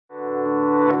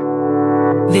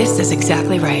This is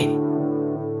exactly right.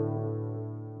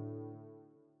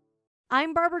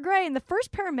 I'm Barbara Gray, and the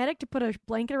first paramedic to put a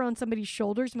blanket around somebody's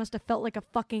shoulders must have felt like a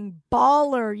fucking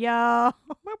baller, yo.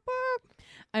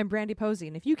 I'm Brandy Posey,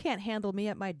 and if you can't handle me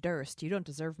at my Durst, you don't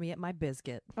deserve me at my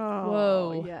biscuit. Oh,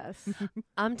 Whoa. yes.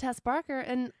 I'm Tess Barker,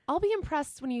 and I'll be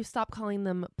impressed when you stop calling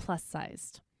them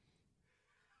plus-sized.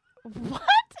 What?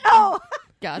 Oh,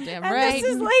 Goddamn and right.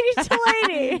 this is Lady to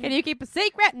Lady. Can you keep a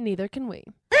secret? Neither can we.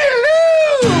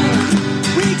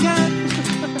 We got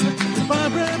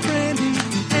Barbara, Brandy,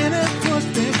 and of course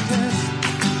Big Tess.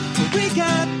 We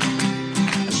got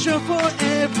a show for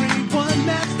everyone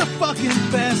that's the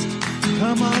fucking best.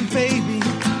 Come on, baby,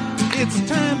 it's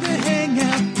time to hang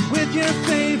out with your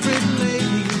favorite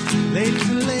ladies. Ladies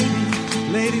and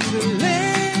ladies, ladies and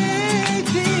ladies.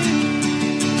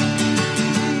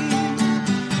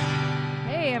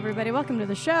 Hey, everybody. Welcome to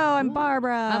the show. I'm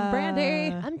Barbara. I'm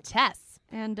Brandy. I'm Tess.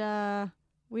 And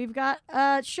we've got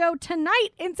a show tonight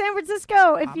in San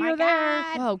Francisco. If you're there,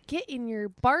 Whoa, get in your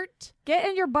Bart. get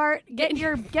in your Bart, get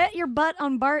your butt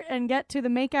on Bart, and get to the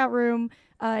makeout room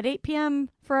at 8 p.m.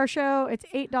 for our show. It's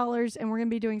 $8, and we're gonna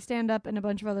be doing stand up and a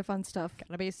bunch of other fun stuff.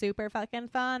 Gonna be super fucking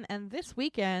fun. And this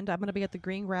weekend, I'm gonna be at the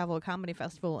Green Gravel Comedy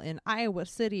Festival in Iowa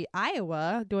City,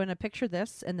 Iowa, doing a Picture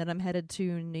This, and then I'm headed to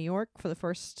New York for the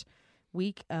first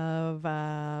week of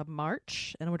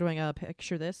March, and we're doing a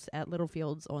Picture This at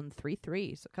Littlefields on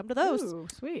 3/3. So come to those Ooh,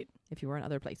 sweet. if you were in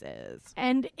other places.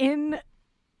 And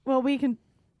we can.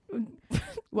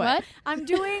 What? I'm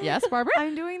doing. Yes, Barbara.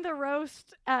 I'm doing the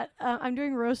roast at. I'm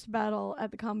doing roast battle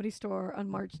at the Comedy Store on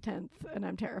March 10th, and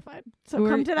I'm terrified. So Who are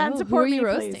come you- to that and who support are you me,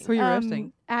 roasting? please. Who are you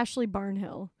roasting? Ashley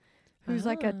Barnhill, who's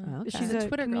like a. Oh, okay. She's A a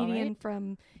Twitter girl, comedian right?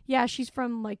 from. Yeah, she's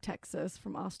from like Texas,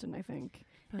 from Austin, I think.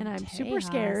 And I'm super Tejas.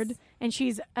 scared. And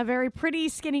she's a very pretty,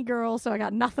 skinny girl, so I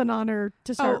got nothing on her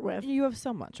to start with. You have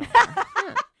so much on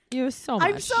her. You have so much.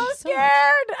 I'm so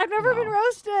scared. I've never been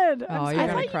roasted. Oh, I'm you're I gonna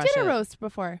scared. thought you crush did a it. roast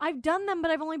before. I've done them,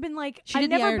 but I've only been like She I've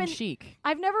did the never Iron been Chic.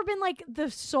 I've never been like the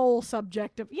sole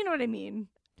subject of, you know what I mean?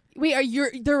 Wait,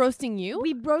 they're roasting you?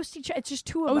 We roast each other. It's just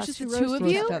two of Oh, us just who the two roast of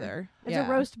each you? other. It's Yeah.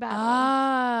 a roast battle.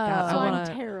 Ah. so I I'm wanna-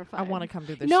 terrified. I want to come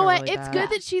do this You know show what? really It's bad. good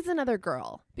that she's another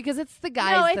girl because it's the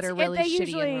guys No, that are really they shitty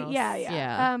usually, in roasts. yeah.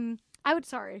 Yeah. I would.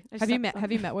 Sorry. I Have you stepped met? on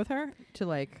Have you it. met with her to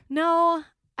like? No,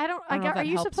 I don't. I don't know if Are that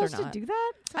you helps or supposed to not. do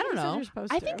that? I don't Somebody said know. you're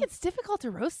supposed I to. think it's difficult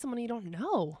to roast someone you don't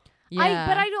know. Yeah.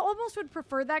 But I almost would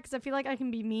prefer that because I feel like I can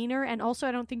be meaner, and also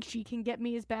I don't think she can get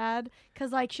me as bad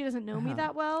because like she doesn't know me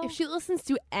that well. If she listens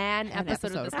to an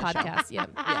episode of this podcast, yeah.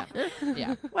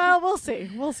 yeah. Well, we'll see.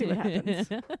 We'll see what happens.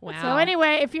 Wow. So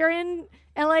anyway, if you're in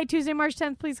LA Tuesday, March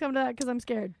 10th, please come to that because I'm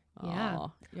scared. Yeah.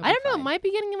 Aw, you'll I be don't know. fine. My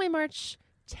beginning of my March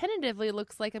tentatively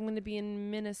looks like I'm going to be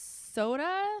in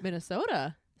Minnesota,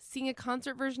 Minnesota. seeing a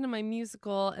concert version of my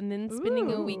musical, and then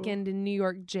spending a Ooh. weekend in New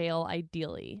York jail,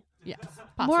 ideally. Yes.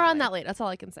 More on possibly. that later. That's all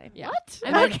I can say. Yeah. What?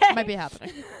 It might, Okay. might be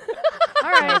happening. All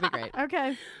right. That'd be great.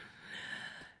 Okay.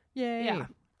 Yay.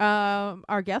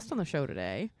 Our guest on the show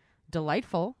today,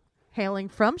 delightful, hailing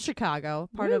from Chicago,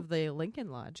 part of the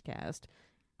Lincoln Lodge cast,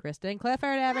 Kristin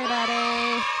Clifford,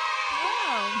 everybody.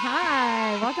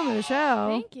 Hi. Welcome to the show.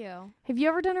 Thank you. Have you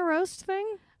ever done a roast thing?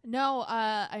 No,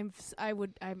 I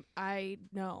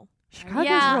know. Chicago's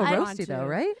Yeah, real I roasty want to. though,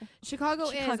 right?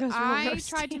 Chicago Chicago's is. real I roasty.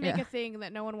 tried to make Yeah. a thing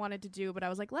that no one wanted to do, but I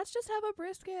was like, let's just have a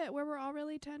brisket where we're all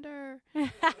really tender. Oh,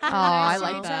 I to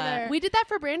like each that. other. We did that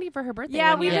for Brandy for her birthday.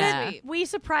 Yeah, one we year. Yeah. did. We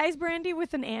surprised Brandy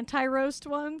with an anti-roast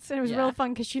once, and it was Yeah. real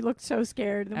fun because she looked so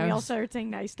scared. And I we all was- started saying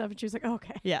nice stuff, and she was like, oh,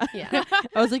 "Okay." Yeah. Yeah.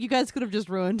 I was like, you guys could have just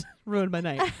ruined my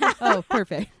night. Oh,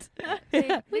 perfect. We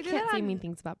did can't it say on- mean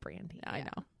things about Brandy. I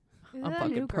know. Is I'm that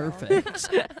fucking New Girl? perfect.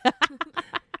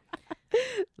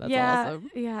 That's yeah,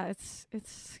 awesome. yeah, it's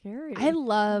scary. I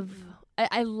love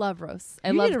roasts. I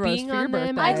You love did a roast being for your on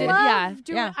them. birthday. I I did. love Yeah.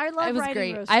 doing. Yeah. I love It was writing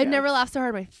great. roast I had never jokes. laughed so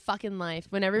hard in my fucking life.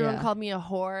 When everyone Yeah. called me a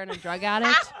whore and a drug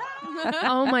addict.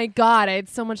 Oh my God, I had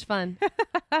so much fun.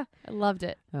 I loved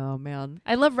it. Oh man.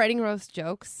 I love writing roast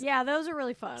jokes. Yeah, those are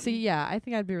really fun. See, yeah, I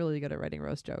think I'd be really good at writing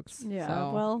roast jokes. yeah,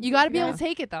 So well, You got to be Yeah. able to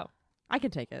take it though. I can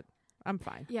take it. I'm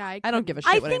fine. Yeah, I don't give a shit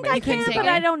I what think anybody I can, thinks take but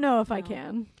about I me. don't know if I No.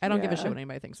 can. I don't give a Yeah. shit what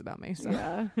anybody thinks about me. So.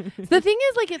 Yeah. The thing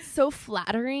is, like, it's so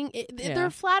flattering. Yeah.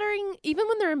 They're flattering even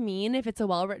when they're mean. If it's a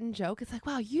well-written joke, it's like,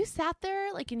 wow, you sat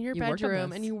there like in your You worked on bedroom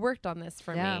this. and you worked on this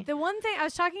for Yeah. me. The one thing I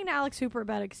was talking to Alex Hooper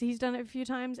about it because he's done it a few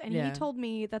times, and Yeah. he told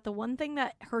me that the one thing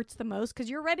that hurts the most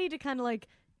because you're ready to kind of like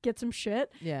get some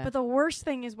shit, Yeah. but the worst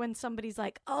thing is when somebody's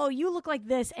like, "Oh, you look like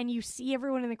this," and you see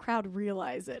everyone in the crowd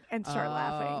realize it and start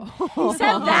laughing. He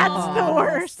said that's the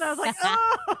worst. I was like,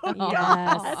 "Oh,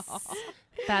 Yes.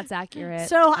 That's accurate.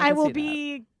 So I I can will see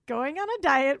be going on a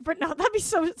diet, but no, that'd be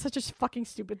such a fucking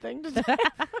stupid thing to do.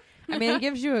 I mean, it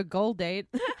gives you a goal date.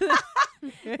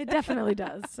 It definitely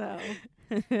does. So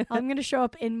I'm gonna show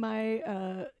up in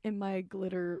my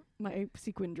glitter, my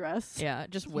sequin dress. Yeah,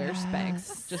 just wear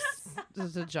Spanx.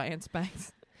 Just a giant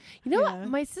Spanx. You know Yeah. what?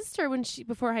 My sister,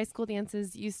 before high school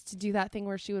dances, used to do that thing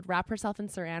where she would wrap herself in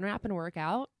saran wrap and work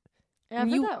out. Yeah, I've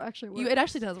You- heard that actually works. It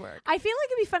actually does work. I feel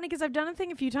like it'd be funny because I've done a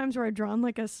thing a few times where I've drawn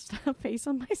like a face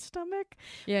on my stomach.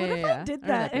 Yeah, What yeah, if yeah. I did know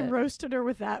that and bit. roasted her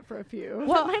with that for a few?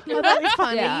 Well, That might be Oh, really that's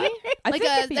funny. funny. I Like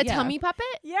think a tummy puppet?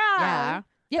 Yeah. Yeah.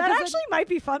 Yeah, That 'cause actually might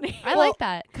be funny. I Well, like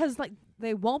that. because like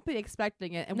they won't be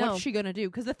expecting it, and No. what's she gonna do?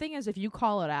 Because the thing is, if you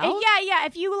call it out, Yeah.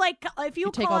 If you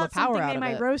You take call all the out power something out they of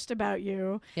might it. roast about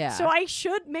you. yeah, So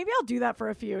maybe I'll do that for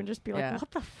a few and just be like, Yeah.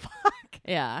 what the fuck?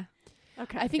 yeah,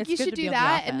 Okay. I think It's you good should to be do on the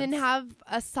that and then offense. have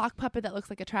a sock puppet that looks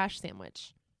like a trash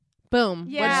sandwich. Boom.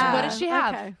 Yeah. What does she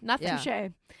have? Okay. Nothing. Yeah.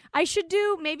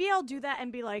 Touche. Maybe I'll do that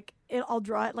and be like, I'll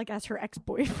draw it like as her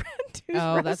ex-boyfriend. who's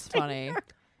Oh, that's roasting funny. her.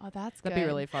 Oh, that's That'd good. be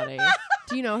really funny.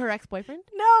 Do you know her ex-boyfriend?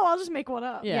 No, I'll just make one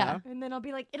up. Yeah. And then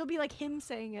it'll be like him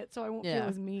saying it, so I won't feel Yeah.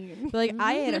 as mean. But like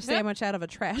I ate a sandwich out of a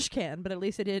trash can, but at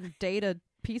least I didn't date a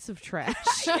piece of trash.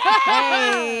 Yeah!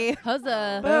 Hey,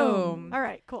 Huzzah. boom. All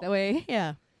right, cool. That way,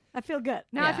 yeah. I feel good.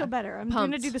 Now I Yeah. feel better. I'm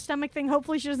going to Pumped. do the stomach thing.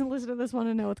 Hopefully she doesn't listen to this one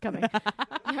and know what's coming.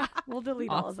 We'll delete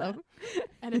all of that. Awesome.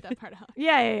 Edit that part out.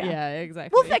 Yeah. Yeah,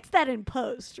 exactly. We'll fix that in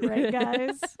post, right,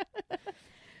 guys?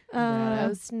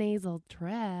 Post nasal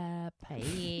trap.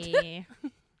 Hey.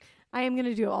 I am going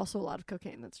to do also a lot of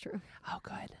cocaine. That's true. Oh,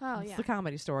 good. Oh It's yeah. the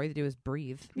comedy story. To do is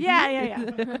breathe. Yeah.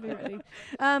 I'll be ready.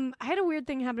 I had a weird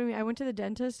thing happen to me. I went to the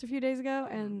dentist a few days ago,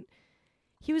 and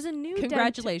he was a new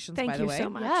Congratulations, Thank by you the way. so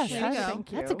much. Yes, There you Yes, go.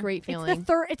 thank you. That's a great It's feeling. the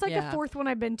third. It's like the Yeah. fourth one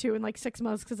I've been to in like 6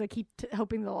 months because I keep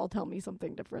hoping they'll all tell me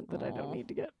something different that I don't Aw. need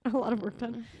to get a lot of work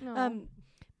done. No.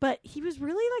 But he was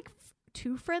really like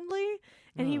too friendly,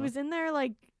 and he Uh. was in there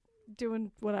like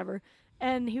doing whatever,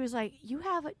 and he was like, "You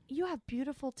have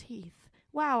beautiful teeth.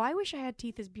 Wow, I wish I had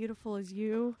teeth as beautiful as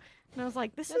you." And I was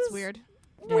like, "This That's is weird.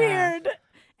 weird,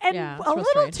 and Yeah, it's a real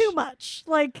little strange. too much."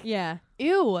 Like, Yeah.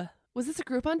 Ew. Was this a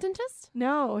Groupon dentist?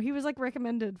 no, he was like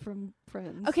recommended from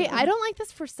friends. Okay, so- I don't like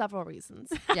this for several reasons.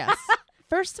 Yes.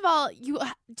 First of all, you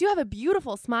do have a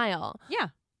beautiful smile. Yeah.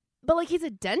 But like he's a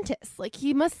dentist. Like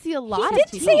he must see a lot He of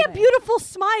didn't people. say a beautiful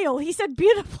smile. He said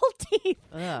beautiful teeth,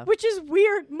 Ugh. which is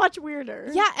weird, much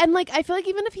weirder. Yeah, and like I feel like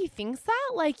even if he thinks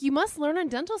that, like you must learn in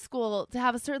dental school to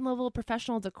have a certain level of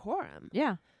professional decorum.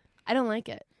 Yeah. I don't like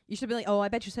it. You should be like, oh, I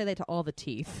bet you say that to all the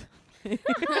teeth.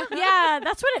 Yeah,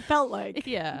 that's what it felt like.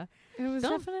 Yeah. It was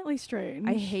Don't- definitely strange.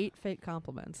 I hate fake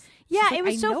compliments. Yeah, It's like, it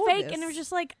was I so know fake, this. and it was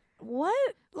just like, what?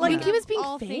 Like, Like, he was being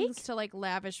all fake? things to like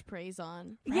lavish praise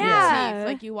on. for Yeah. your teeth.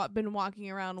 Like you been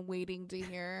walking around waiting to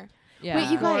hear Yeah.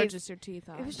 Wait, you how guys- gorgeous your teeth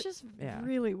are. it was just Yeah.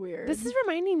 really weird. This is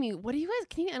reminding me. What do you guys?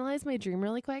 Can you analyze my dream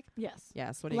really quick? yes.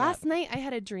 Yes. What do you Last night I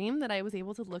had a dream that I was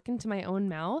able to look into my own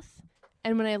mouth,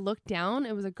 and when I looked down,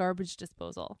 it was a garbage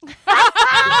disposal.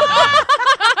 got?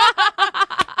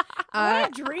 What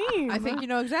a dream. I think you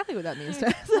know exactly what that means.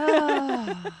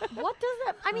 What does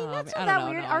that? I mean, Oh, that's I not don't that know.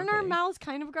 weird. No, I'm Aren't our kidding. mouths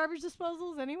kind of garbage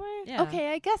disposals anyway? Yeah.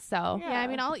 Okay, I guess so. Yeah. yeah, I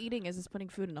mean, all eating is putting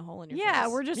food in a hole in your Yeah,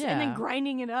 face. we're just and then Yeah.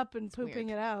 grinding it up and weird. pooping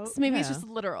it out. So maybe it's Yeah. just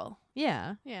literal.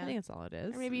 Yeah. Yeah. I think that's all it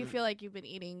is. Or maybe you feel like you've been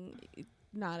eating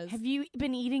not as. Have you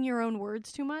been eating your own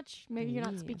words too much? Maybe you're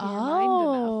not speaking your mind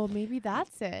enough. Oh, maybe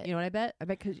that's it. You know what I bet? I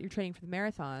bet because you're training for the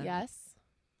marathon. Yes.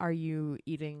 Are you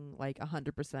eating like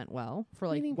 100% well for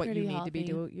like Eating what you pretty need to be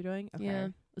healthy. you're doing? Okay. Yeah.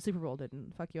 The Super Bowl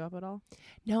didn't fuck you up at all?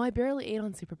 No, I barely ate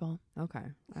on Super Bowl. Okay.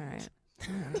 All right.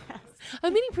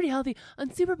 I'm eating pretty healthy.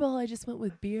 On Super Bowl, I just went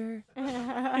with beer.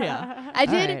 Yeah. I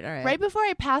did all right. right before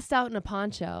I passed out in a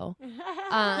poncho.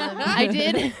 I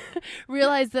did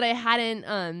realize that I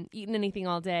hadn't eaten anything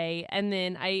all day, and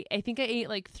then I think I ate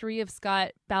like 3 of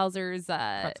Scott Bowser's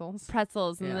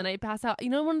Pretzels. and Yeah. then I passed out. You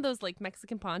know, one of those like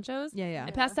Mexican ponchos. Yeah, yeah.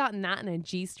 I passed out in that and a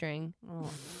G-string. Oh,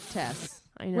 Tess.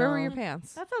 I know. Where were your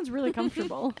pants? That sounds really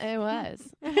comfortable. It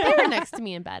was. They were next to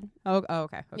me in bed. Oh,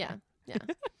 okay. Yeah.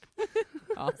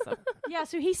 Awesome. Yeah,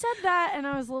 so he said that, and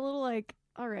I was a little like,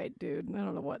 all right, dude, I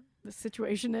don't know what the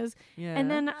situation is. Yeah.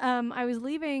 And then I was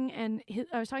leaving, and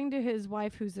I was talking to his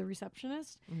wife, who's the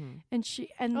receptionist, Mhm.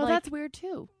 and Oh, like, that's weird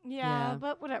too. yeah, Yeah.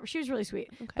 but whatever. She was really sweet.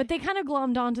 Okay. But they kind of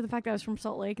glommed on to the fact that I was from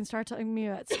Salt Lake and started telling me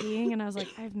about skiing, and I was like,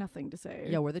 I have nothing to say.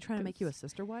 Yeah, were they trying to make you a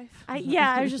sister wife? I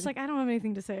was just like, I don't have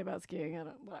anything to say about skiing. I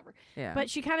don't, whatever. Yeah. But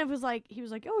she kind of was like, he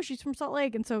was like, oh, she's from Salt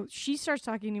Lake, and so she starts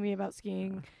talking to me about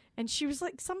skiing, and she was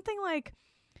like something like,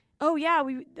 oh yeah,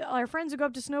 our friends would go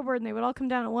up to snowboard and they would all come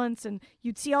down at once, and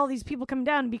you'd see all these people come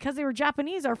down. And because they were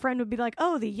Japanese, our friend would be like,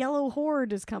 "Oh, the yellow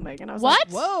horde is coming," and I was What?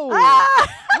 like, Whoa.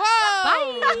 "Ah!"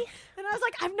 Bye. And I was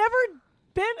like, I've never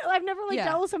like Yeah.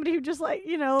 dealt with somebody who just like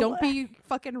Don't be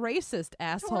fucking racist,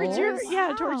 towards your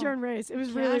assholes. towards your own race. It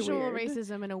was really Casual weird.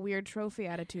 racism and a weird trophy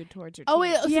attitude towards your Oh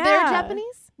team. wait, so Yeah. they're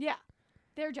Japanese? Yeah,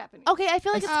 they're Japanese. Okay, I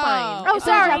feel like it's Oh. fine. Oh, If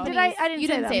they're sorry, Japanese- did I didn't You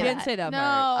say didn't that. say You that. didn't say that No.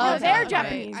 part. No, Okay, they're okay.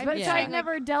 Japanese, I- but so yeah. I've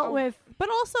never dealt with. But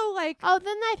also, like, Oh,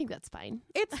 then I think that's fine.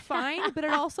 it's fine, but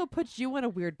it also puts you in a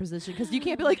weird position because you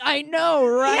can't be like, I know,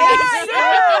 right?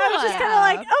 I was just kind of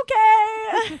like,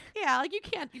 okay. Yeah, like you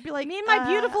can't. You'd be like, Me and my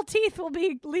beautiful teeth will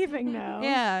be leaving now.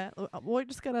 Yeah, we're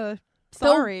just gonna.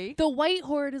 Sorry. The white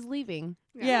horde is leaving.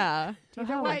 Yeah. Teeth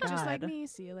Oh are my white, just like God. me.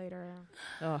 See you later.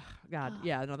 Oh God.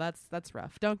 Yeah. No, that's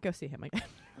rough. Don't go see him again.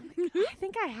 I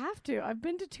think I have to. I've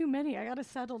been to too many. I gotta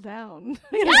settle down.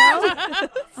 You know?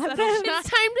 I've been, It's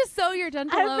time to sow your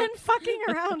dental I've oat. been fucking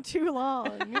around too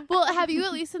long. Well, have you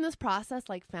at least in this process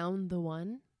like found the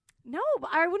one? No, but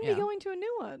I wouldn't Yeah. be going to a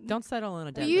new one. Don't settle in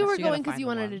a But dentist. you were gotta going because find you the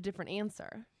wanted one. a different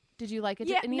answer. Did you like it?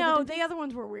 Yeah, any no, of the the other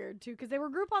ones were weird too because they were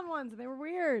Groupon ones and they were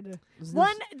weird. Is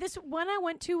This one I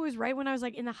went to was right when I was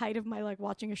like in the height of my like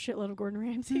watching a shitload of Gordon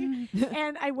Ramsay,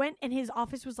 and I went and his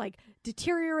office was like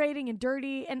deteriorating and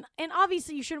dirty, and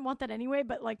obviously you shouldn't want that anyway.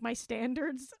 But like my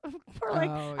standards were like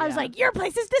Oh, I was yeah. like your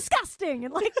place is disgusting,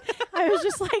 and like I was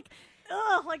just like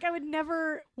ugh, like I would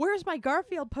never. Where's my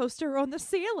Garfield poster on the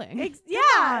ceiling?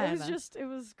 Yeah, it was God. just it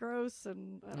was gross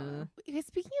and I don't know. Okay,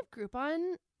 speaking of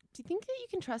Groupon, do you think that you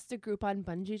can trust a Groupon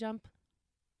bungee jump?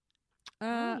 I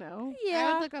don't know.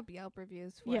 I would look up Yelp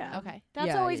reviews for Yeah. it. Okay. That's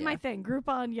Yeah, always yeah. my thing.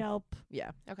 Groupon, Yelp.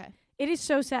 Yeah. Okay. It is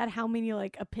so sad how many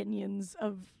like opinions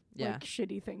of Yeah. like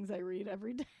shitty things I read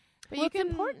every day. But Well, you it's can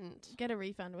important. get a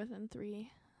refund within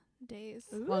 3 days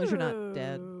long as you're not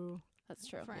dead. Ooh. That's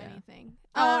true. for Yeah. anything.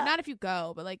 Uh, Oh, not if you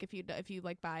go, but like if you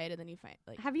like buy it and then you find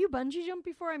like Have you bungee jumped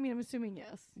before? I mean, I'm assuming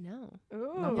yes. No.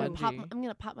 Ooh. Not I'm bungee.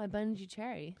 gonna pop my bungee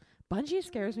cherry. Bungee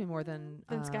scares me more than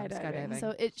skydiving.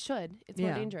 So it should. It's more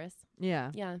Yeah. dangerous.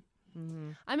 yeah. Yeah.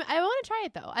 Mm-hmm. I want to try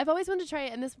it though. I've always wanted to try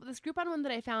it, and this Groupon one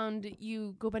that I found,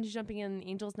 you go bungee jumping in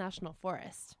Angels National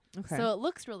Forest. Okay. So it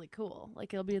looks really cool.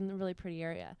 Like it'll be in a really pretty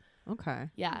area. okay.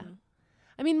 Yeah. Mhm.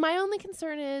 I mean, my only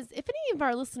concern is if any of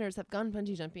our listeners have gone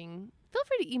bungee jumping, feel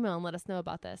free to email and let us know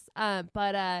about this. I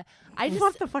just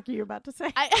What the fuck are you about to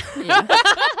say? I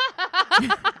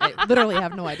literally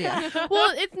have no idea.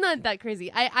 well, it's not that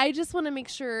crazy. I just want to make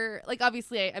sure, like,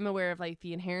 obviously I'm aware of like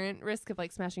the inherent risk of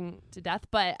like smashing to death,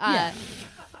 but Yeah.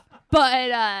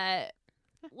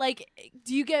 like,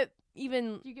 do you get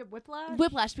even Do you get whiplash?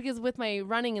 whiplash? Because with my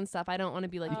running and stuff, I don't want to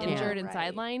be like Oh, injured and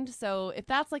right. sidelined. So if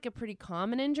that's like a pretty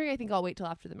common injury, I think I'll wait till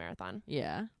after the marathon.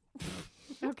 Yeah.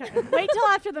 Okay. Wait till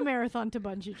after the marathon to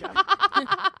bungee jump.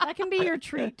 That can be your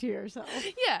treat to yourself.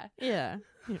 Yeah. Yeah.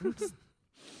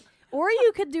 Or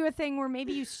you could do a thing where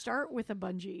maybe you start with a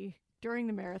bungee during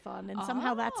the marathon and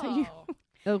somehow that's how you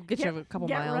It'll get Get- you a couple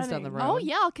get miles down the running. road. Oh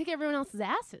yeah, I'll kick everyone else's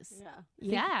asses. Yeah.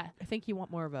 Yeah. I think you want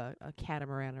more of a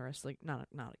catamaran or a not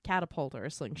a catapult or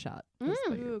a slingshot. That's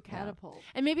what you- Ooh, yeah. catapult.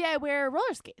 And maybe I wear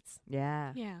roller skates.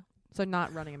 Yeah. yeah, So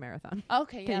not running a marathon.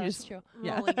 Okay, Can yeah, you that's just- true.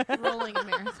 Yeah. rolling a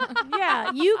marathon.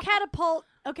 Yeah, you catapult.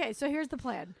 Okay, so here's the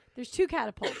plan. There's 2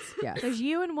 catapults. Yeah. There's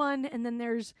you in one, and then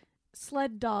there's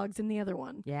sled dogs in the other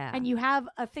one. Yeah. And you have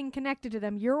a thing connected to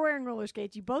them. You're wearing roller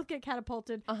skates. You both get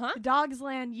catapulted. Uh-huh. The dogs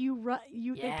land. They pull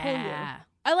you.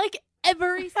 I like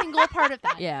every single part of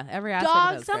that. Yeah. Every aspect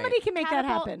Dogs, of that's Somebody great. can make that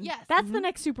Catapult, happen. yes. That's the Mhm.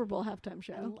 next Super Bowl halftime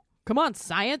show. Come on,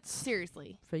 science.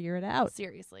 Seriously. Figure it out.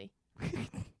 Seriously. There needs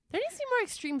to be more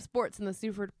extreme sports in the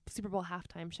Super Bowl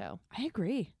halftime show. I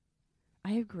agree.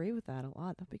 I agree with that a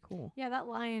lot. That'd be cool. Yeah, that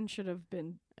lion should have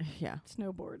been Yeah.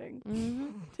 snowboarding.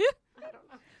 Mm-hmm.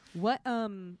 What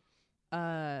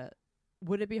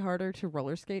would it be harder to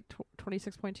roller skate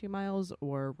 26.2 miles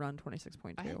or run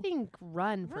 26.2? I think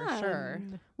run for sure.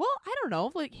 Run. Well, I don't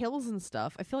know, like hills and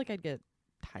stuff. I feel like I'd get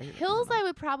tired. Hills, I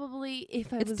would probably,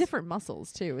 if I It's was different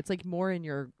muscles too. It's like more in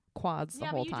your quads the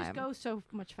Yeah, wall but you time. just go so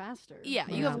much faster. Yeah,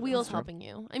 you Yeah, have wheels that's true. helping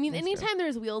you. I mean, That's true. anytime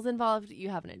there's wheels involved, you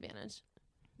have an advantage.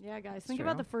 Yeah, guys, That's think true.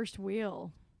 about the first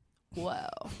wheel. Whoa.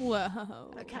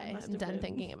 Whoa. Okay, must I'm have done been.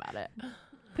 thinking about it.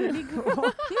 Pretty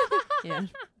cool. Yeah.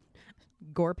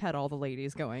 Gore pet all the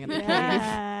ladies going in the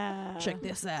Yeah. cave. Check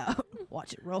this out.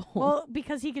 Watch it roll. Well,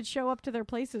 because he could show up to their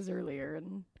places earlier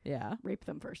and yeah. rape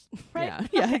them first. Right?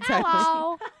 Yeah. Yeah, exactly.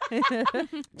 Hello. Do you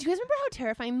guys remember how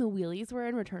terrifying the wheelies were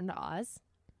in Return to Oz?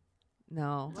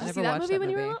 No, Did I you never see that watched movie that when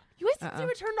movie. you were little? You guys didn't see Uh-uh.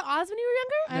 Return to Oz when you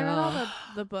were younger? I read all No.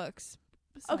 the books.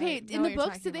 So Okay, I in know the what you're books,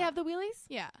 talking did they about. have the wheelies?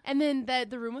 Yeah. And then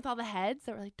the room with all the heads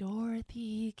that were like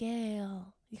Dorothy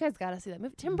Gale. You guys gotta see that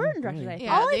movie. Tim Burton directed it. I think.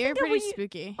 Yeah, All I they think were of pretty when you-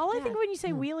 spooky. All I Yeah. think when you say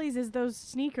Hmm. wheelies is those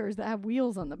sneakers that have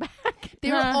wheels on the back.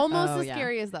 They were almost Oh, as yeah.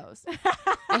 scary as those.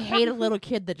 I hate a little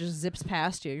kid that just zips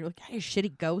past you. You're like, hey,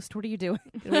 shitty ghost, what are you doing?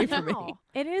 Get away from me. No.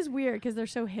 It is weird because they're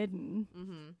so hidden.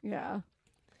 Mm-hmm. Yeah.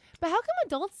 But how come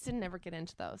adults didn't ever get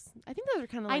into those? I think those are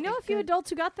kind of. I like know a few good- adults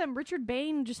who got them. Richard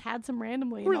Bain just had some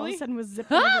randomly and all of Really? a sudden was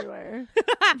zipping everywhere.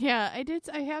 Yeah,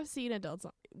 I have seen adults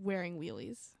wearing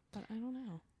wheelies, but I don't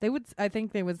know. I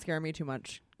think they would scare me too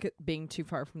much, being too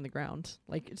far from the ground.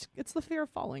 Like, it's the fear of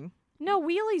falling. No,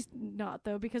 wheelies not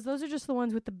though, because those are just the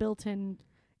ones with the built-in.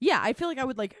 Yeah, I feel like I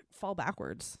would, like, fall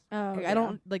backwards. Oh, Like, I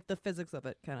don't, like, the physics of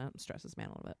it kind of stresses me out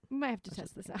a little bit. We might have to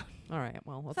test this out. All right,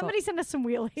 well, let's Somebody send us some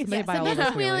wheelies. Somebody Yeah, buy send all us those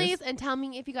some wheelies wheelies. and tell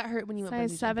me if you got hurt when you went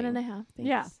Size bungee 7.5. jumping.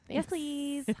 Yeah. Thanks. Yes,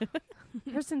 please.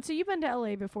 Kirsten, so you've been to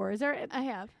LA before. Is there? I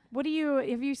have. What do you?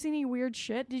 Have you seen any weird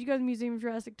shit? Did you go to the Museum of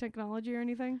Jurassic Technology or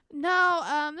anything?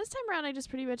 No, this time around I just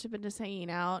pretty much have been just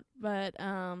hanging out. But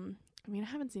I mean, I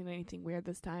haven't seen anything weird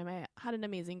this time. I had an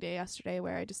amazing day yesterday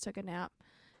where I just took a nap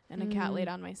and a cat laid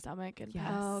on my stomach and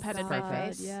Yes. Oh, petted God, my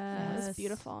face. yes. It was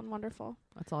beautiful and wonderful.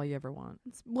 That's all you ever want.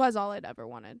 It was all I'd ever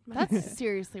wanted. That's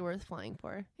seriously worth flying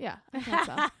for. yeah, I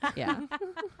thought so. Yeah.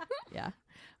 Yeah.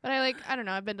 But I don't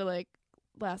know. I've been to like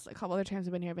a couple other times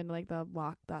I've been here. I've been to like the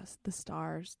walk, the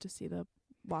stars to see the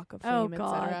Walk of Fame, Oh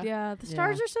God, etc. yeah. The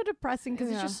stars Yeah. are so depressing because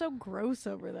it's Yeah. just so gross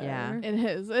over there. Yeah. It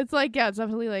is. It's like it's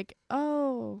definitely like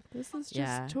this is just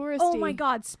Yeah. touristy. Oh my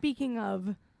God. Speaking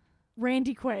of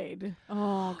Randy Quaid,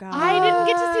 Oh, God. I didn't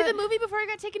get to see the movie before I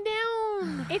got taken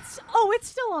down. it's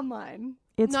still online.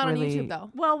 It's Not really, on YouTube though.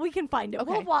 Well, we can find it.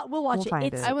 Okay. We'll watch We'll it. find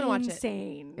It's it. I wanna watch it.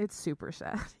 insane. It's super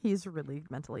sad. He's really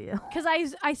mentally ill. Because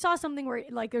I saw something where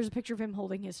like there's a picture of him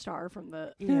holding his star from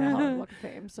the Yeah. Hollywood Walk of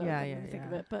Fame. So Yeah, I yeah, didn't think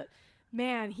of yeah. it, but.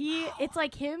 Man, it's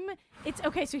like him. It's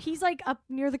okay. So he's like up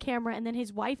near the camera, and then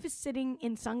his wife is sitting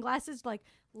in sunglasses, like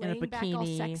In a laying back all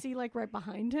bikini. sexy, like right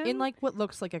behind him. In, like, what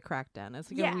looks like a crack den. It's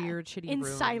like Yeah, a weird, shitty in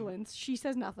room. silence. She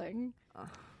says nothing. Ugh.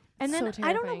 And then So I don't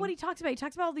know terrifying. what he talks about. He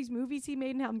talks about all these movies he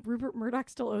made and how Rupert Murdoch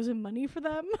still owes him money for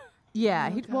them. Yeah.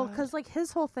 Oh, Well, God. because, like,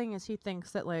 his whole thing is he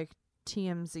thinks that, like,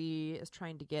 TMZ is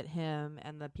trying to get him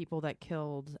and the people that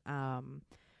killed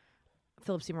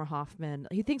Philip Seymour Hoffman.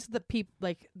 He thinks that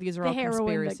like these are The all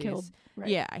heroine that conspiracies. killed. Right.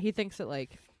 Yeah, he thinks that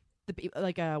like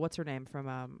what's her name from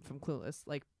Clueless?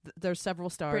 Like there's several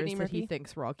stars Brittany that he Murphy?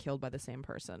 thinks were all killed by the same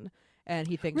person, and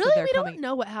he thinks Really, that they're we coming. don't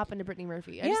know what happened to Brittany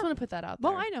Murphy. I Yeah. just want to put that out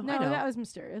Well, there. I know, No, I know. that was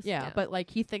mysterious. Yeah, Yeah. but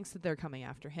like he thinks that they're coming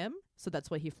after him, so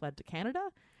that's why he fled to Canada.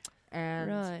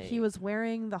 And Right. he was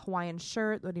wearing the Hawaiian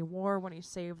shirt that he wore when he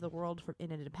saved the world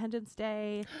in Independence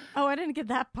Day. Oh, I didn't get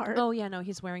that part. Oh yeah, no,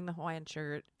 he's wearing the Hawaiian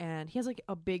shirt, and he has like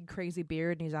a big crazy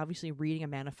beard, and he's obviously reading a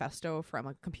manifesto from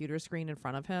a computer screen in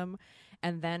front of him.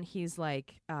 And then he's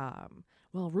like,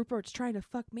 well, Rupert's trying to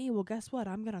fuck me. Well, guess what?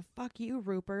 I'm gonna fuck you,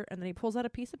 Rupert. And then he pulls out a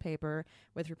piece of paper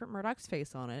with Rupert Murdoch's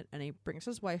face on it, and he brings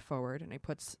his wife forward, and he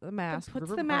puts the mask, Puts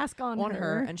Rupert the mask on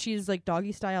her, and she's like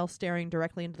doggy style staring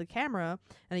directly into the camera,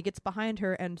 and he gets behind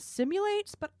her and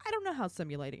simulates, but I don't know how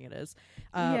simulating it is.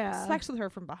 Yeah. Sex with her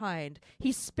from behind.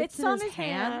 He spits in on his his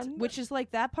hand. which is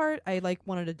like that part I like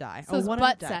wanted to die. So I it's wanted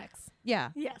butt to die. sex. Yeah.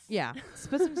 Yes. Yeah.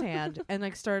 Spits in his hand and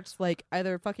like starts like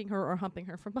either fucking her or humping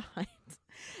her from behind.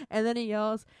 And then he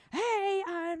yells, "Hey,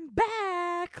 I'm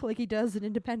back!" like he does in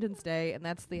Independence Day, and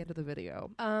that's the end of the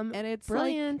video. And it's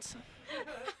Brilliant.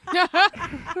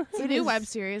 It's a It new is- web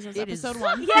series. It's it is- episode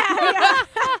 1.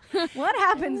 Yeah. What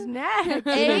happens next?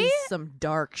 Like, it is some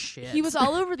dark shit. He was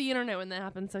all over the internet when that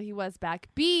happened, so he was back.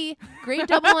 B, great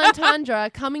double entendre,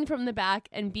 coming from the back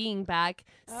and being back.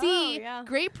 C, Oh, yeah.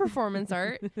 great performance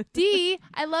art. D,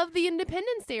 I love the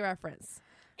Independence Day reference.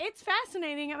 It's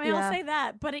fascinating. I mean, Yeah. I'll say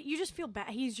that, but you just feel bad.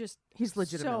 He's He's so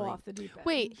legitimately off the deep end.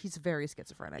 Wait, He's very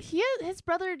schizophrenic. his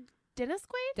brother Dennis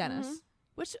Quaid? Dennis.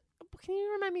 Which, can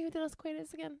you remind me who Dennis Quaid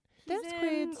is again? Dennis in-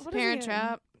 Quaid's what is he Parent in?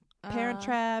 Trap. Parent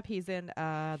Trap. He's in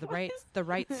the right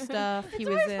stuff. It's he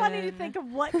always was funny to in- think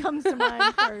of what comes to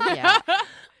mind first. Yeah.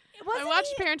 I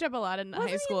watched Parent Trap a lot in wasn't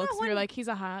high he school in that because we were one- like, he's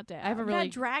a hot dad. I have a That really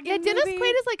dragon. Yeah, Dennis movie?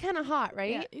 Quaid is like kind of hot,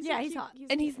 right? Yeah, he's hot.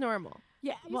 And he's normal.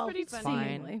 Yeah, He's well, pretty it's funny. fine.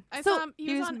 seemingly. I So, saw him. he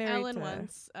He was was on married Ellen to-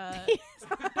 once.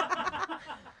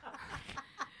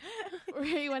 Where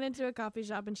he went into a coffee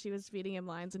shop and she was feeding him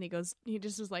lines, and he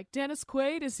just was like, "Dennis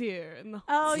Quaid is here," and the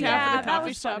Oh, staff yeah, of the that coffee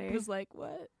was shop funny. was like,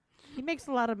 "What?" He makes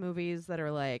a lot of movies that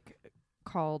are like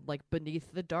called like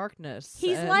Beneath the Darkness.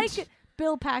 He's and- like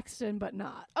Bill Paxton, but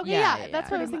not. Okay, Yeah, yeah, yeah, that's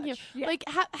what I was pretty thinking. much. Yeah. Like,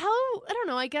 how, I don't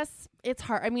know, I guess it's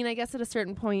hard. I mean, I guess at a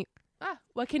certain point,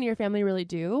 what can your family really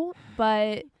do?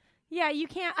 But Yeah, you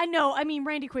can't. I know. I mean,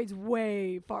 Randy Quaid's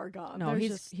way far gone. No,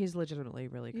 There's he's legitimately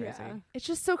really crazy. Yeah. It's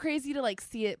just so crazy to like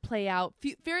see it play out.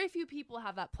 Very few people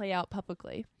have that play out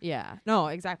publicly. Yeah. No,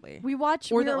 exactly. We watched.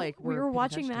 Or we that, were, like, we we're were paying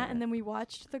watching attention to that, and it. then we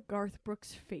watched the Garth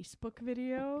Brooks Facebook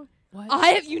video. What?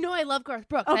 I love Garth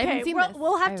Brooks. I Okay, haven't seen this.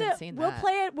 we'll have I to. haven't seen We'll that.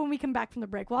 play it when we come back from the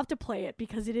break. We'll have to play it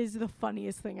because it is the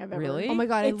funniest thing I've ever. Really? Oh my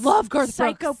God, It's I love Garth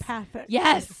Brooks. psychopathic.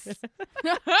 Yes.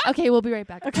 Okay, we'll be right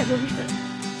back. Okay, we'll be good.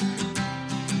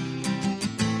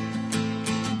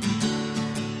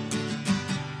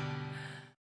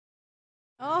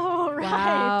 All right.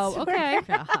 Wow, So okay.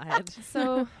 God.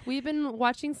 So we've been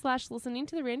watching / listening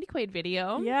to the Randy Quaid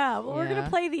video. Yeah, well, we're gonna Yeah.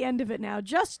 play the end of it now,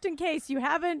 just in case you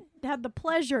haven't had the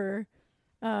pleasure.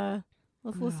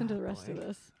 Let's listen to the rest of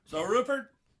this. So,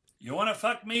 Rupert, you want to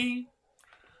fuck me?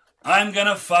 I'm going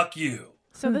to fuck you.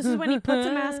 So this is when he puts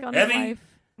a mask on his Evie?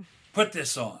 wife. Put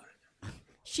this on.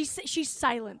 She's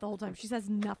silent the whole time. She says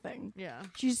nothing. Yeah.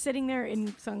 She's sitting there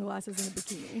in sunglasses and a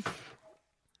bikini.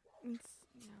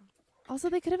 Also,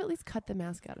 they could have at least cut the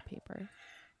mask out of paper.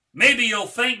 Maybe you'll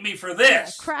thank me for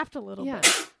this. Craft a little Yeah.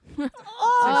 bit.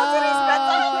 Oh,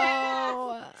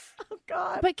 Oh. oh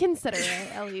God. But consider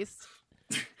it at least.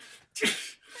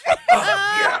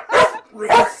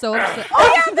 So upset.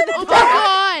 Oh my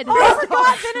God. Oh, I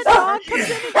forgot. Then a dog comes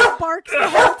in and just barks the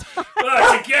whole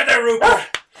time. Together,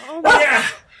 Rupert. Yeah.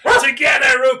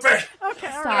 Together, Rupert. Okay,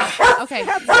 all right. Stop. Okay.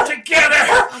 Together,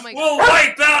 my we'll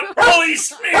wipe out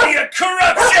police media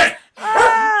corruption.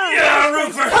 Yeah,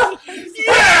 Rupert.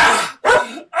 Yeah.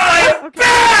 I'm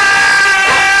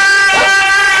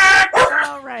back.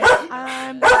 All right.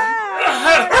 I'm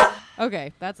back.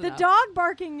 Okay, that's The enough. dog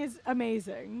barking is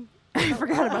amazing. I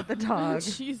forgot about the dog.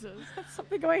 Jesus. That's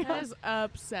something going That on. is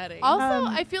upsetting. Also,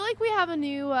 I feel like we have a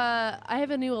new. I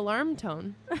have a new alarm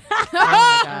tone. Oh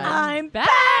my God. I'm Back.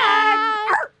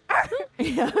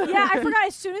 Yeah, I forgot.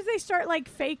 As soon as they start like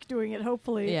fake doing it,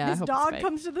 hopefully, Yeah, I this hope it's dog fake.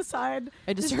 comes to the side,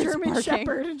 It just this starts German barking.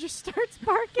 Shepherd, and just starts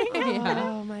barking. Yeah.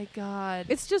 Oh my God.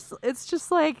 It's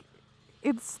just like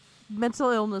it's mental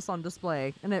illness on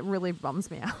display, and it really bums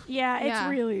me out. Yeah, it's Yeah.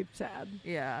 really sad.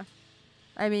 Yeah.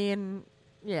 I mean,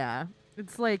 yeah.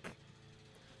 It's like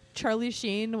Charlie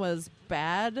Sheen was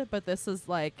bad, but this is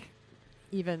like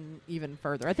even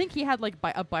further. I think he had like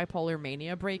a bipolar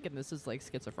mania break, and this is like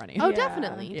schizophrenia. Oh, Yeah.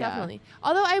 definitely, Yeah. definitely.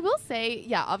 Although I will say,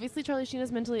 yeah, obviously Charlie Sheen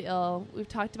is mentally ill. We've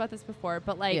talked about this before,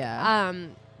 but like, Yeah.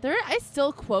 I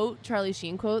still quote Charlie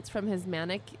Sheen quotes from his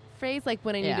manic phase, like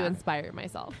when I need to Yeah. inspire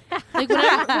myself. Like when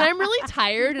I'm really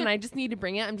tired and I just need to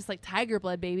bring it, I'm just like, Tiger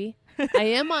Blood, baby. I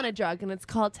am on a drug, and it's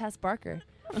called Tess Barker.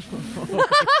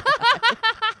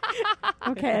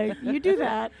 Okay, you do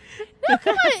that. No,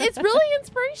 come on, it's really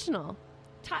inspirational.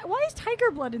 Why is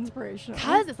Tiger Blood inspirational?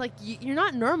 Cause it's like you're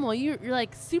not normal. You're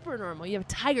like super normal. You have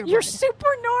tiger blood. You're super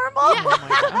normal.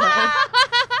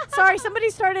 Sorry, somebody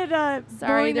started Sorry,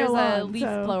 mowing their there's a lawn, leaf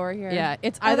so- blower here. Yeah,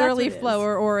 it's Oh, either a that's what leaf it is.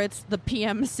 blower or it's the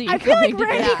PMC. I feel like coming to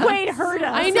Randy get us. Quaid heard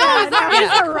us. I know, Yeah, it's not that was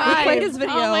really a right. He ride. played his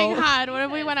video. Oh my God! What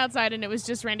if we went outside and it was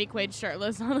just Randy Quaid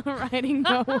shirtless on a riding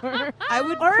mower? I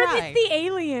would Or cry. if it's the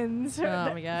aliens. Oh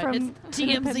my God! From It's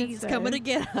Independence TMZ's Day. coming to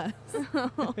get us.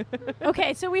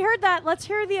 Okay, so we heard that. Let's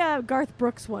hear the Garth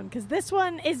Brooks one, because this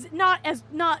one is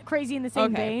not crazy in the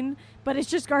same Okay. vein, but it's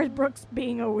just Garth Brooks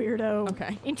being a weirdo.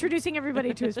 Okay. Introducing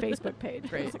everybody to his Facebook page,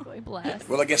 Great. basically. Bless.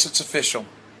 Well, I guess it's official.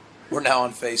 We're now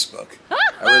on Facebook.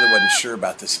 I really wasn't sure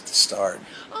about this at the start.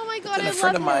 Oh my But God! then I a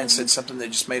friend love of mine him. said something that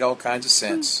just made all kinds of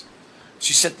sense.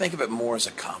 She said, think of it more as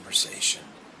a conversation.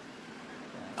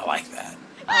 I like that.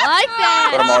 I like that.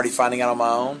 But I'm already finding out on my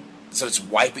own. So it's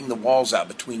wiping the walls out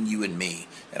between you and me.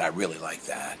 And I really like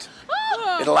that.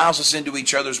 It allows us into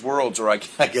each other's worlds, or I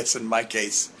guess in my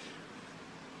case,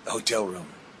 the hotel room.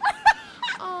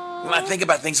 When I think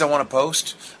about things I want to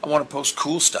post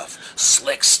cool stuff,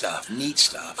 slick stuff, neat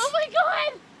stuff. Oh my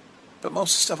God! But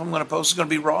most of the stuff I'm going to post is going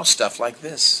to be raw stuff like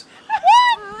this.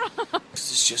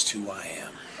 This is just who I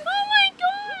am. Oh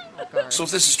my God! So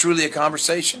if this is truly a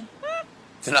conversation,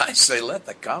 then I say let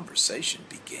the conversation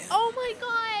begin. Oh my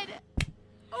God!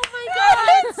 Oh my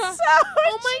God!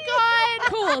 Oh my God!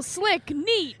 Cool, slick,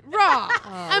 neat, raw.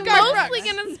 I'm Garth mostly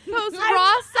Brooks. gonna post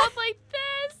raw stuff like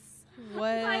this. What?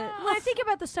 When I think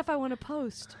about the stuff I want to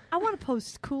post, I want to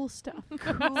post cool stuff.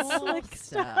 Slick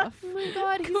stuff. Oh my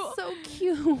God, he's so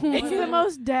cute. It's the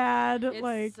most dad, It's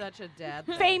like, such a dad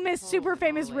thing. famous, super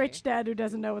famous Totally. rich dad who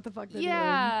doesn't know what the fuck they're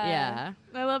Yeah. Yeah.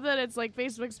 I love that it's like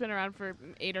Facebook's been around for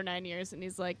 8 or 9 years, and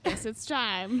he's like, guess it's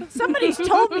time. doing. Somebody's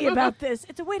told me about this.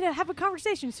 It's a way to have a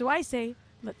conversation, so I say,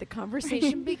 Let the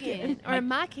conversation begin. Or in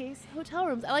my case, hotel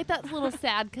rooms. I like that little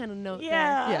sad kind of note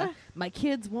Yeah. Yeah. My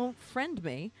kids won't friend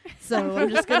me, so I'm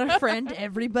just going to friend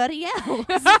everybody else.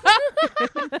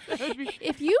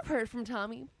 If you've heard from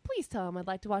Tommy, please tell him I'd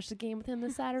like to watch the game with him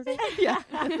this Saturday. Yeah.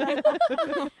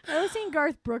 I was seeing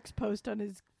Garth Brooks post on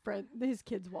his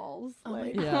kids' walls.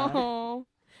 Like, Yeah. Oh.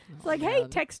 it's like, hey,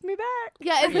 text me back.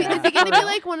 Yeah, is he going to be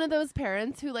like one of those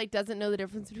parents who like doesn't know the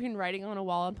difference between writing on a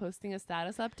wall and posting a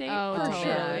status update? Oh, For totally.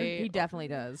 sure. He definitely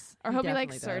does. Or he'll be like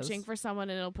definitely searching does. for someone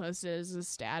and he'll post it as a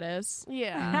status.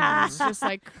 Yeah. It's just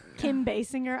like Kim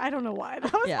Basinger. I don't know why.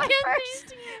 That was Yeah. my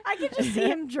first. I could just see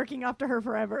him jerking off to her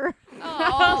forever.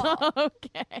 Oh.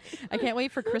 okay. I can't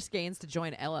wait for Chris Gaines to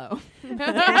join Ello.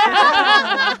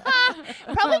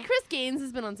 Probably Chris Gaines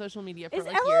has been on social media for Is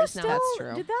like Ella years still? now. That's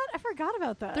true. Did that? I forgot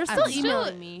about that. They're I'm still still-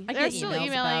 emailing me. I They're get still emails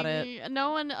emailing about it. me.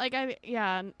 No one like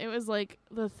it was like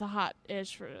the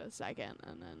hot-ish for a second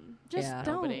and then just Yeah.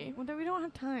 don't. Nobody. We don't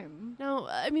have time. No,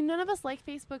 I mean none of us like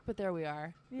Facebook, but there we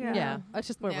are. Yeah. That's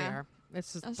just where we Yeah. are.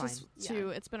 It's just that's fine. just too.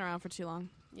 It's been around for too long.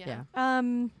 Yeah. Yeah.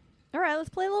 All right, let's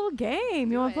play a little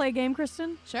game. You want it. to play a game,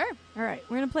 Kristen? Sure. All right,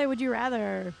 we're gonna play Would You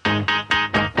Rather.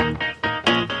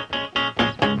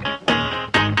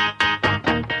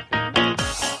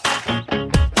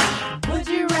 Would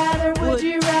you rather? Would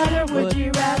you rather? Would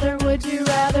you rather? Would you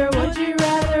rather? Would you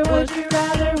rather? Would you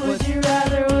rather? Would you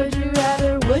rather? Would you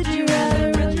rather? Would you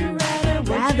rather? Would you rather?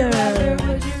 Rather?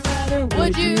 Would you rather?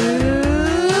 Would you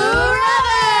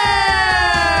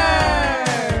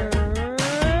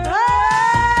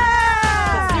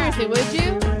Seriously, would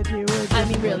you? I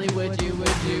mean, really, would you?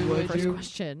 Would you? Would First you?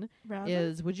 question Rather?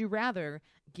 is: would you rather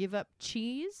give up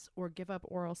cheese or give up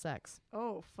oral sex,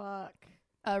 Oh fuck.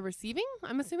 Receiving?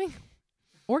 I'm assuming.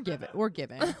 or give it, or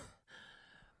giving both?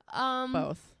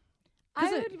 I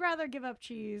 'Cause it- would rather give up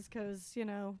cheese because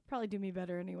probably do me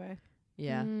better anyway.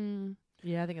 Yeah, Mm.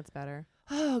 yeah, I think it's better.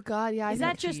 Oh God, yeah. Is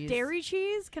think that just cheese. dairy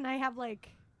cheese? Can I have like?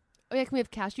 Oh yeah, can we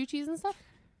have cashew cheese and stuff?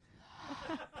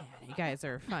 You guys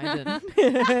are finding. I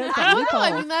don't know.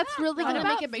 I mean, that's really What gonna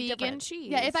about make a big vegan difference.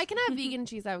 cheese? Yeah, if I can have vegan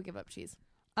cheese, I would give up cheese.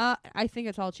 I think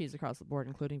it's all cheese across the board,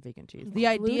 including vegan cheese. The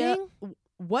idea, Including?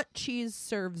 what cheese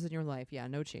serves in your life? Yeah,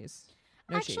 no cheese.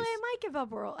 No Actually, cheese. I might give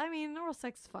up oral. I mean, oral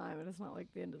sex is fine, but it's not like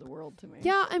the end of the world to me.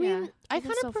 Yeah, I mean, Yeah. I You can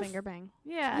kind still of finger bang.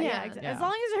 Yeah. Yeah. Exactly. Yeah. As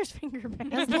long as there's finger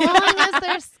bang. as long as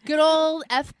there's good old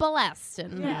F.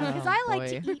 Balestin. Yeah, because Oh, I like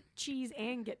to boy. eat cheese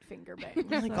and get finger banged.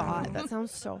 Oh my so- God, that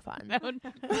sounds so fun. No,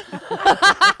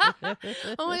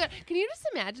 Oh my God, can you just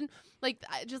imagine, like,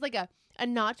 just like a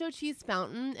nacho cheese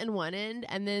fountain in one end,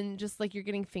 and then just like you're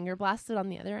getting finger blasted on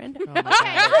the other end? Oh my Okay, God. I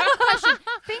have a question.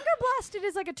 Finger blasted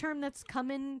is like a term that's come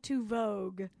into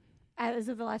vogue as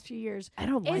of the last few years. I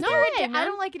don't Is like No there it. a way, I man.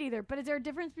 don't like it either. But is there a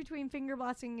difference between finger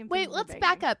blasting and Wait, finger let's banging?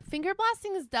 back up. Finger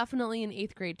blasting is definitely an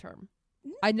 8th grade term.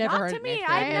 I never Not heard to it. me. Nick,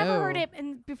 I never no. heard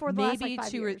it before the last Maybe like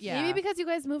 5 two or- years. yeah. Maybe because you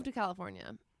guys moved to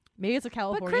California. Maybe it's a But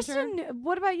California term. Kristen,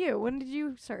 what about you? When did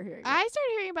you start hearing it? I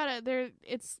started hearing about it.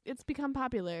 It's become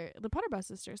popular. The Potterbus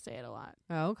sisters say it a lot.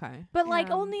 Oh, okay. But like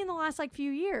Yeah. only in the last like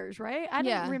few years, right? I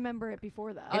Yeah. didn't remember it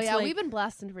before that. Oh It's yeah, like- we've been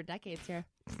blasting for decades here.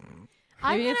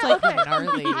 Maybe it's gonna- like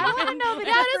gnarly. I want to know the Yeah,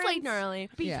 it is difference like gnarly.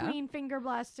 Yeah. between finger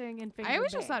blasting and finger I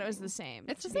always just thought it was banging. the same.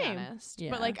 It's to the be same. honest.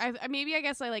 Yeah. But like, I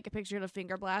guess I like a picture of a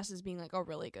finger blast as being like a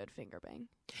really good finger bang,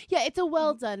 Yeah, it's a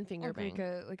well done finger or bang.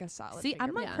 like a solid. See, finger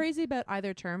I'm not bang. Yeah. crazy about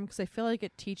either term because I feel like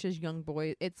it teaches young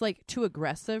boys. It's like too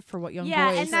aggressive for what young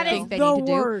Yeah, boys and that think is they the need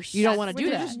to worst. do. You don't want to When do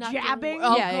they're that. just Nothing jabbing.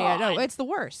 wor- No, it's the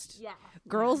worst. Yeah.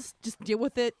 Girls just deal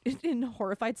with it in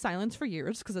horrified silence for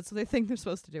years because that's what they think they're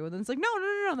supposed to do, and then it's like,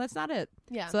 no, that's not it.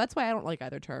 Yeah. So that's why I don't like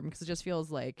either term because it just feels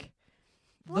like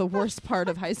the worst part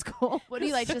of high school. What do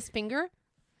you like? Just finger?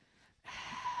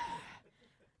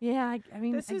 Yeah, I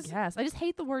mean, This I is- guess I just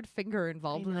hate the word finger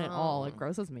involved in it all. It know.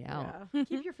 grosses me out. Yeah.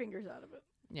 Keep your fingers out of it.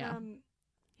 Yeah.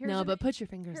 Here's No, a- but put your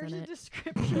fingers here's in a it.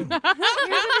 description.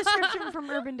 Here's a description from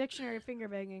Urban Dictionary of finger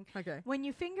banging. Okay. When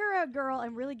you finger a girl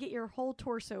and really get your whole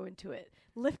torso into it,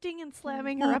 lifting and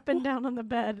slamming her up and down on the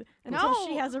bed until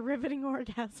she No. has a riveting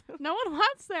orgasm. No one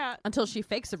wants that. Until she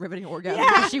fakes a riveting orgasm Yeah.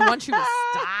 because she wants you to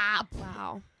stop.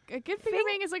 Wow. A good finger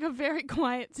bang is like a very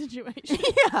quiet situation.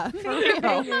 Yeah, for Finger real.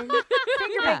 banging.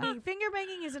 Finger Yeah. banging. Finger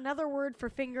banging is another word for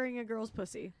fingering a girl's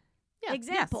pussy. Yeah.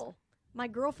 Example. My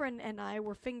girlfriend and I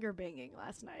were finger banging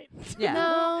last night. Yeah.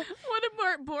 No. What a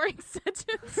more boring sentence.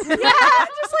 Yeah,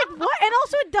 just like what? And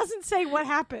also, it doesn't say what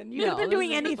happened. You No, could have been this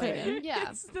doing isn't anything. explaining.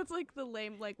 Yeah. That's like the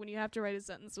lame, like when you have to write a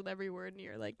sentence with every word and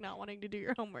you're like not wanting to do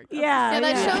your homework. Yeah, Yeah,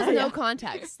 that yeah. shows no Yeah.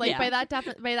 context. Like Yeah. by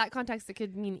that context, it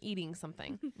could mean eating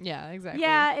something. Yeah, exactly.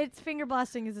 Yeah, it's finger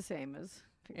blasting is the same as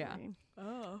finger Yeah. banging.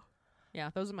 Oh. Yeah,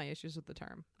 those are my issues with the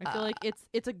term. I feel like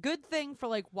it's a good thing for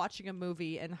like watching a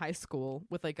movie in high school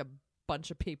with like a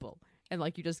bunch of people and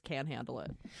like you just can't handle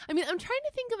it. I mean, I'm trying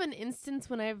to think of an instance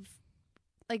when I've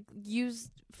like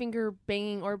used finger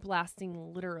banging or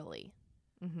blasting literally.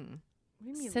 Mm-hmm.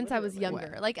 Since I was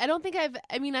younger. Like I don't think I've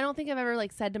ever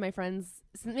like said to my friends,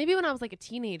 maybe when I was like a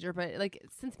teenager, but like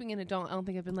since being an adult, I don't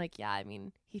think I've been like, yeah, I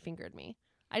mean, he fingered me.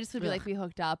 I just would be like, we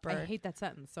hooked up. Or I hate that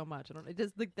sentence so much. I don't. It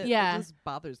just like that. Yeah. It just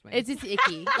bothers me. It's just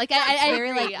icky. Like I very,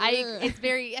 agree. like, It's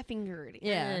very fingered.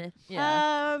 Yeah. Ugh.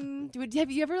 Yeah. Have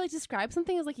you ever like described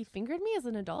something as like he fingered me as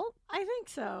an adult? I think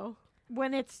so.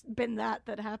 When it's been that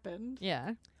happened.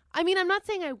 Yeah. I mean, I'm not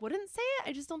saying I wouldn't say it.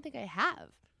 I just don't think I have.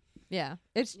 Yeah.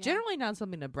 It's generally not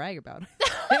something to brag about.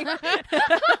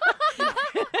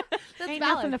 That's Ain't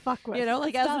valid. nothing to fuck with. You know,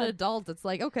 like as an valid. adult, it's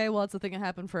like, okay, well, it's a thing that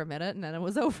happened for a minute and then it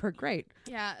was over. Great.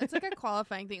 Yeah, it's like a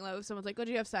qualifying thing. Like if someone's like, "Oh,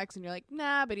 did you have sex?" and you're like,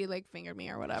 "Nah, but he like fingered me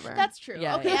or whatever." That's true.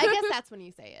 Yeah, Okay, yeah. I guess that's when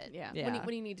you say it. Yeah. Yeah.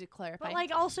 When you need to clarify. But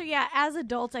like also, yeah, as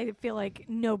adults, I feel like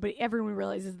everyone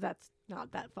realizes that's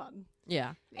not that fun.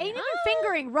 Yeah. Ain't even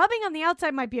fingering. Rubbing on the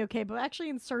outside might be okay, but actually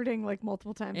inserting like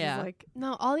multiple times Yeah. is like.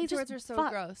 no, all these Just words are so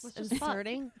fuck. gross. Let's just fuck.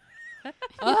 Inserting.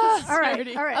 All right.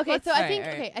 Okay, so I think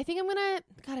All right. okay, I think I'm gonna.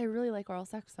 God, I really like oral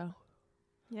sex though.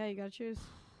 Yeah, you gotta choose.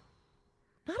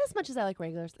 Not as much as I like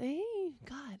regular. Hey,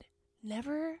 God,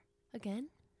 never again.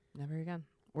 Never again.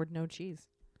 Or no cheese.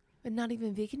 But not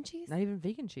even vegan cheese. Not even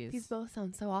vegan cheese. These both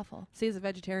sound so awful. See, as a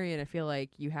vegetarian, I feel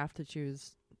like you have to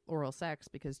choose oral sex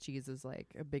because cheese is like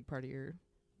a big part of your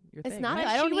It's thing. not. right?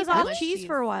 I don't She eat was that off much cheese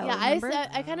for a while. Yeah, remember?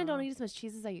 I kind of don't eat as much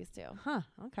cheese as I used to. Huh.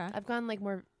 Okay. I've gone like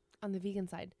more on the vegan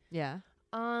side. Yeah.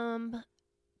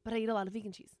 But I eat a lot of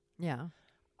vegan cheese. Yeah.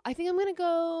 I think I'm gonna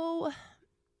go.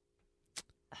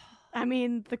 I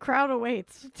mean, the crowd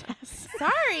awaits. Tess.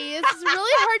 Sorry, it's a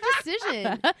really hard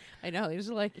decision. I know. These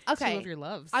are like Okay. two of your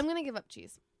loves. I'm gonna give up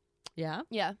cheese. yeah.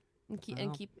 Yeah, and keep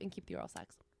Wow. keep the oral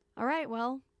sex. All right,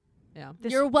 well, Yeah.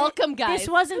 this- welcome, guys. This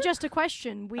wasn't just a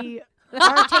question. We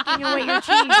are taking away your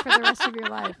cheese for the rest of your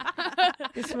life.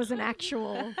 This was an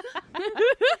actual.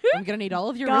 I'm gonna need all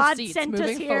of your God receipts sent moving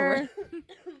us here.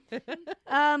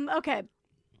 forward. Okay.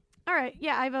 All right.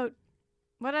 Yeah, I vote.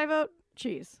 What did I vote?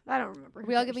 Cheese. I don't remember. Are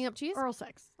we all giving up cheese? Oral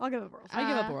sex. I'll give up oral sex. I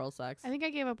give up oral sex. I think I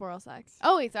gave up oral sex.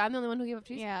 Oh wait, so I'm the only one who gave up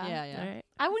cheese. Yeah. yeah. Yeah. All right.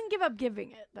 I wouldn't give up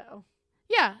giving it though.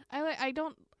 Yeah. I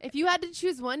don't. If you had to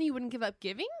choose one, you wouldn't give up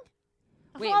giving.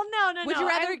 Wait, well, no. Would you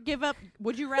rather give up?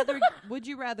 Would you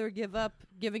rather give up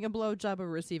giving a blowjob or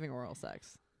receiving oral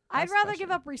sex? I'd That's the rather question.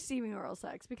 give up receiving oral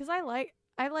sex because I like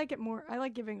it more. I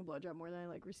like giving a blowjob more than I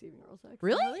like receiving oral sex.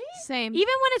 Really? Same. Even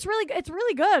when it's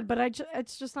really good, but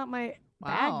it's just not my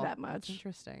bag Wow. that much.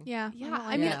 Interesting. Yeah. Yeah, don't I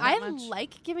like mean, it I that much.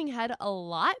 like giving head a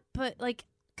lot, but like,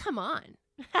 come on.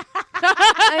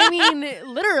 I mean,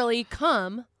 literally,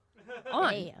 come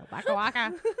on. Waka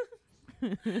waka.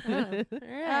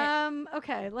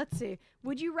 Okay, let's see.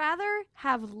 Would you rather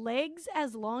have legs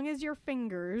as long as your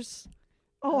fingers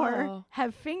or Oh.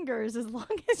 have fingers as long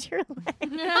as your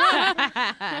legs?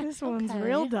 This one's Okay.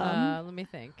 real dumb. Let me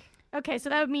think. Okay, so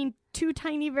that would mean two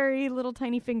tiny, very little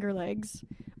tiny finger legs,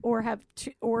 or have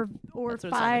two, or That's what it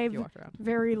sounded like if five you walked around.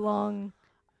 very long.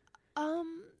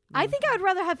 I think I would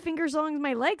rather have fingers as long as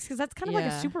my legs because that's kind of like a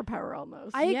Yeah. superpower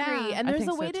almost. I Yeah. agree, and I there's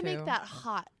think a way so, to make too. that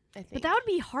hot. I think, but that would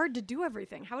be hard to do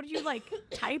everything. How would you like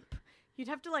type? You'd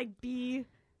have to like be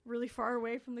really far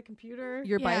away from the computer.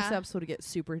 Your Yeah. biceps would get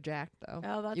super jacked though.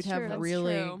 Oh, that's You'd true. have That's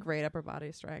really true. great upper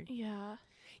body strength. Yeah.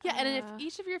 yeah, and if Uh,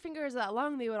 each of your fingers are that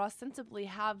long, they would ostensibly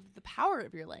have the power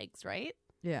of your legs, right?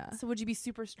 Yeah. So would you be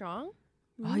super strong?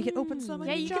 Oh, you could open so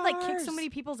many Yeah, you could like kick so jars. many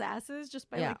people's asses just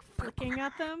by Yeah. like flicking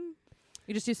at them.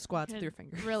 You just do squats with Could your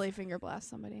fingers. Really finger blast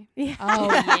somebody. Yeah. Oh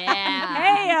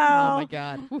yeah. Heyo. Oh my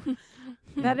god.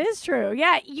 That is true.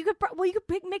 Yeah, you could. You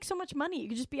could make so much money. You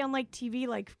could just be on like TV,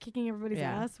 like kicking everybody's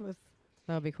Yeah. ass with.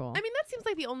 That would be cool. I mean, that seems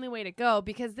like the only way to go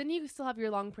because then you still have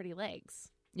your long, pretty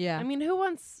legs. yeah. I mean, who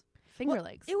wants finger Well,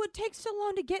 legs? it would take so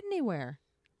long to get anywhere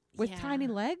with Yeah. tiny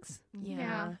legs.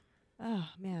 Yeah. Oh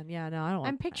man, yeah, no, I don't.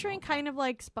 I'm picturing kind of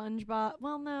like SpongeBob.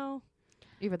 Well, no.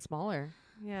 even smaller.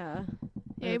 Yeah.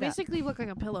 Yeah, you basically look like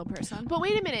a pillow person. But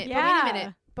wait a minute.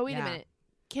 Yeah. But wait a Yeah. minute.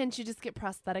 Can't you just get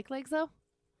prosthetic legs though?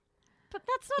 But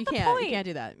that's not You the can't. point. You can't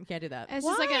do that. You can't do that. It's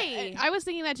just like Why? I was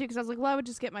thinking that too because I was like, well, I would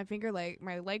just get my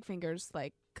my leg fingers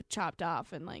like chopped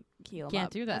off and like heal them Can't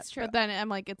up. do that. That's true. But then I'm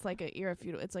like, it's like a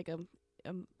irrefutable. It's like a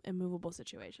immovable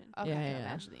situation. Okay. Yeah, I yeah, can yeah.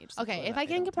 imagine that you just Okay, glue if that I right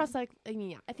can all get the time. prosthetic, I mean,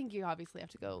 yeah, I think you obviously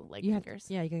have to go leg You have, fingers.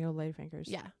 yeah, you gotta go lady fingers.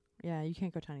 Yeah. Yeah, you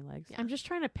can't go tiny legs. Yeah. I'm just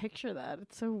trying to picture that.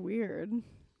 It's so weird.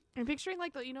 I'm picturing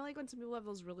like like when some people have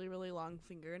those really, really long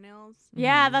fingernails.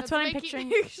 Yeah, that's That's what what I'm I keep picturing.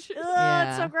 picturing. Ugh,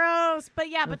 it's so gross. But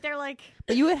yeah, but they're like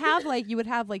But you would have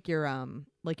like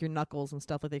your knuckles and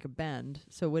stuff like they could bend,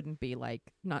 so it wouldn't be like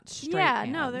not straight. yeah,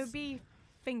 no, hands. there'd be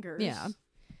fingers. Yeah.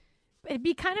 It'd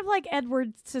be kind of like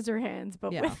Edward Scissorhands,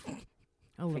 but Yeah. with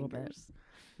a little bit. fingers.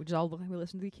 Which is all we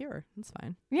listen to The Cure. That's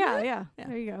fine. Yeah, Yeah.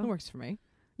 there you It go. works for me.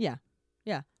 Yeah.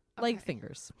 Leg Okay.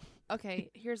 fingers.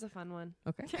 Okay, here's a fun one.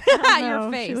 Okay. Oh, Your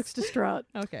no, face. She looks distraught.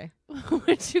 Okay.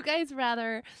 Would you guys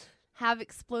rather have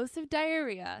explosive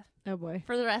diarrhea Oh boy.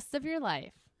 for the rest of your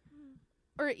life,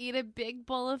 or eat a big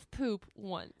bowl of poop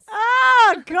once?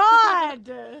 Oh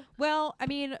God. Well, I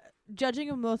mean, judging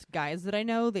of most guys that I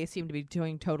know, they seem to be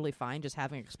doing totally fine just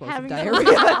having explosive Having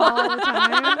diarrhea. all the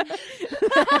time.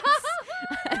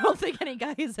 I don't think any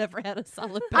guy has ever had a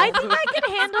solid I bowel think I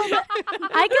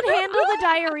could handle the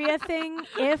diarrhea thing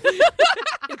if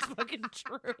It's fucking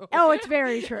true. oh, it's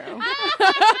very true.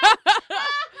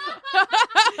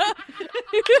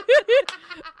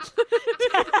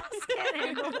 Just can't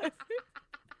handle it.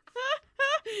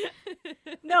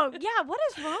 No, yeah, what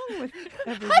is wrong with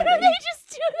everybody? How did they just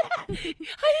do that? I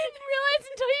didn't realize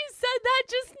until you said that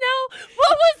just now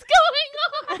what was going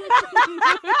on.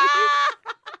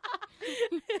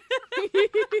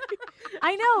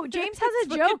 I know. James has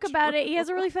a joke about it. He has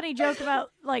a really funny joke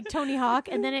about like Tony Hawk,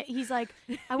 and then he's like,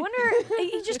 I wonder.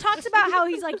 He just talks about how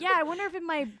he's like, yeah, I wonder if in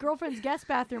my girlfriend's guest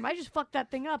bathroom I just fucked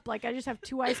that thing up. Like I just have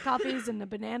 2 iced coffees and a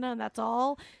banana, and that's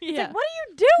all. It's like, what are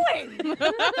you doing?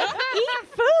 Eat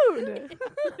food.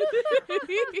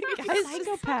 Guys,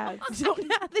 psychopaths.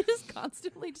 Don't have, they just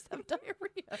constantly just have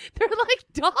diarrhea. They're like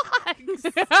dogs.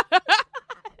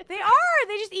 They are.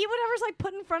 They just eat whatever's like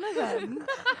put in front of them.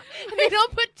 And they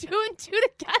don't put 2 and 2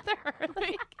 together.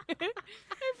 Like, My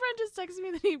friend just texted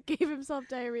me that he gave himself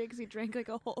diarrhea because he drank like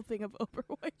a whole thing of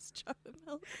Oberweis chocolate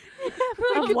milk.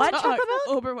 Of what chocolate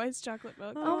milk? Oberweis chocolate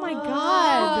milk. Oh my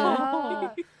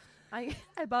god.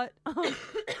 I bought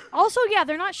Also, yeah,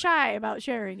 they're not shy about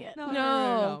sharing it.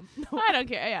 no. I don't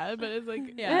care. Yeah, but it's like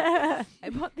Yeah. I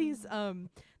bought these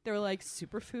they were like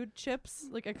superfood chips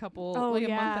like a month and a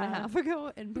yeah. half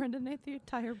ago, and Brendan ate the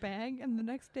entire bag, and the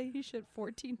next day he shit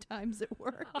 14 times at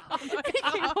work. He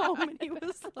came home and he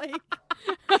was like,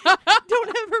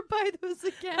 don't ever buy those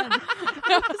again.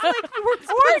 I was like, Or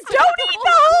don't eat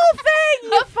the whole thing,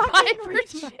 you fucking fiber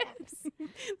retard. chips.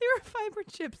 They were fiber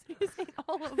chips. He just ate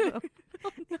all of them.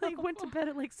 He like went to bed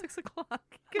at like 6 o'clock.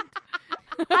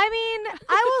 I mean,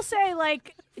 I will say,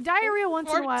 like, diarrhea once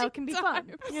in a while can be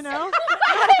fun, you know?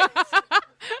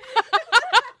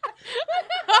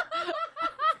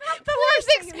 The worst.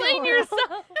 Explain yourself.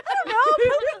 I don't know.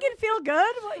 Pooping can feel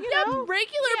good, but, you know?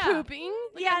 Regular Yeah. pooping.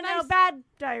 Like Yeah, a no, nice- bad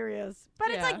diarrheas. But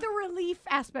it's Yeah. like the relief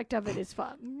aspect of it is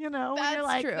fun, you know? When you're That's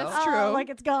like, true. oh, That's true. like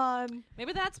it's gone.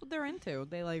 Maybe that's what they're into.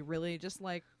 They like really just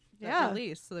like that Yeah.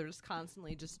 release, so they're just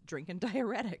constantly just drinking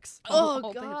diuretics. Oh,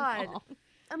 all day God. long.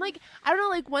 I'm like, I don't know,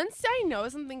 like once I know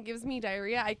something gives me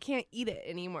diarrhea, I can't eat it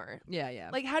anymore. Yeah.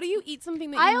 Like, how do you eat something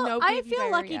that you know I gave you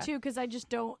feel lucky diarrhea? too because I just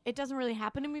don't. It doesn't really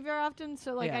happen to me very often.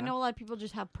 So like I Yeah. know a lot of people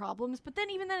just have problems. But then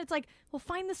even then, it's like, well,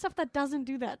 find the stuff that doesn't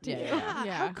do that to Yeah, you. yeah.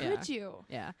 Yeah, how could you?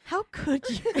 Yeah. How could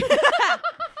you?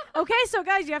 Okay, so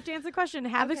guys, you have to answer the question.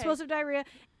 Have Okay. explosive diarrhea.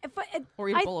 If Or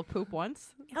eat a bowl of poop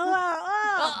once.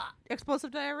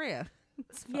 Explosive diarrhea.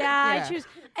 It's fine. yeah, I choose.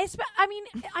 I mean,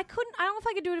 I couldn't. I don't know if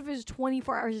I could do it if it was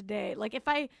 24 hours a day. Like if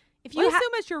you Well, assume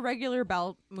it's your regular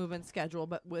bowel movement schedule,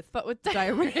 but with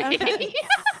diarrhea. Okay.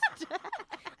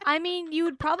 I mean, you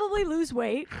would probably lose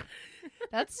weight.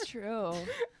 That's true.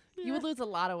 You would lose a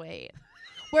lot of weight.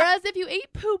 Whereas if you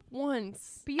ate poop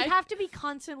once, But you'd have to be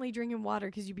constantly drinking water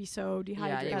because you'd be so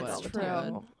dehydrated. you that's all the would. time.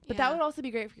 true. But Yeah. that would also be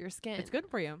great for your skin. It's good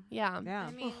for you. Yeah. Yeah.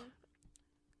 I mean,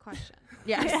 question.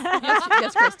 Yes.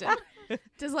 yes, Kristen.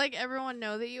 Does like everyone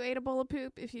know that you ate a bowl of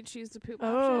poop if you choose the poop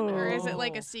Oh. option, or is it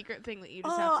like a secret thing that you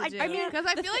just Oh, have to do? I mean, because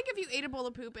I feel like if you ate a bowl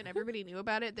of poop and everybody knew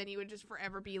about it, then you would just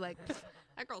forever be like,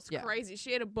 "That girl's Yeah. crazy.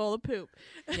 She ate a bowl of poop."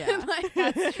 Yeah. Like,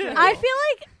 that's true. I feel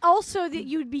like also that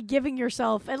you'd be giving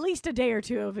yourself at least a day or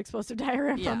two of explosive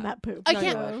diarrhea Yeah. from that poop. I No,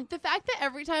 can't. you would. The fact that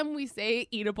every time we say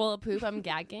eat a bowl of poop, I'm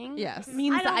gagging. Yes.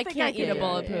 Means that don't I think can't eat a could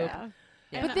bowl do of it, poop. yeah.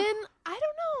 Yeah. But then I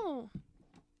don't know.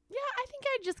 Yeah, I think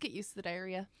I'd just get used to the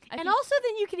diarrhea. I And think also,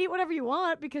 then you can eat whatever you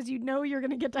want because you know you're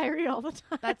going to get diarrhea all the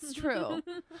time. that's true.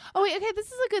 Oh wait, okay. This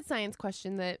is a good science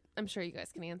question that I'm sure you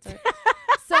guys can answer.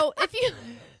 So if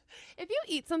you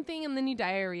eat something and then you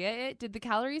diarrhea it, did the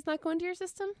calories not go into your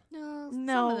system? no,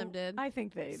 No, some of them did. I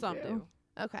think they Some do.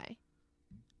 Okay,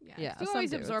 Yeah, you some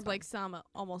always do, it's absorb fine. like some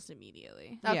almost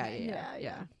immediately. Yeah, Okay. yeah.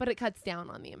 Yeah. but it cuts down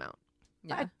on the amount.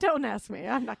 Yeah. Don't ask me.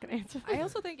 I'm not going to answer. I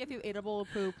also think if you ate a bowl of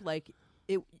poop, like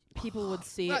people would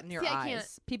see Look, it in your see, I can't.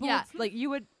 eyes. People Yeah. would like you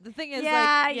would. The thing is,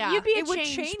 Yeah, like, yeah, you'd be a it would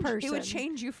changed change. person. It would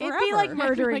change you forever. It'd be like I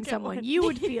murdering feel like it someone. would. You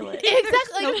would feel it.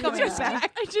 Exactly. No Like, coming just-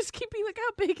 back. I just keep being like,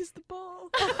 how big is the bowl?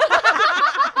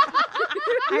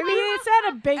 I mean, it's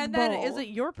at a big And bowl. then is it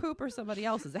your poop or somebody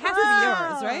else's? It has to be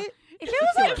yours, right? If it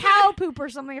was like cow poop or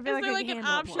something, I feel Is like there I like could an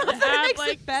handle it option more. to That add makes it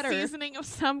like better. seasoning of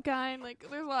some kind? Like,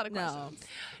 there's a lot of No. questions.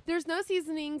 There's no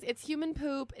seasonings. It's human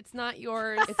poop. It's not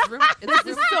yours. It's room. This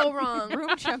is so wrong.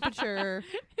 room temperature.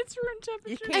 It's room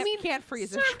You temperature. can't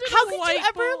freeze it. served in How a could you white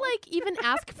ever bowl. like even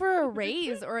ask for a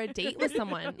raise or a date with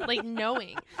someone, like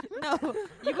knowing? No,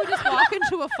 you could just walk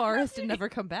into a forest and never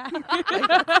come back. Like, that's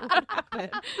what would happen.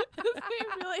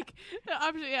 I feel like the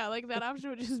option, like that option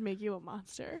would just make you a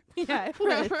monster. Yeah, it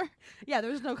would. Yeah,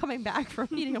 there's no coming back from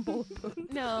eating a bowl of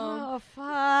poop. No. Oh,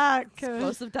 fuck.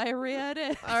 Explosive diarrhea it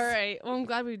is. All right. Well, I'm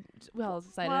glad we well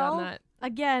decided Well, on that.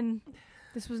 Again,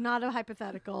 this was not a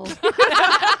hypothetical.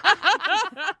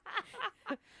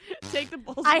 Take the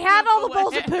bowls. I of had poop all the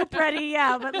bowls away. of poop ready,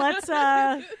 yeah, but let's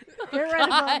get rid of them.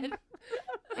 God.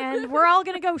 And we're all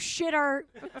going to go shit our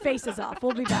faces off.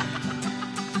 We'll be back.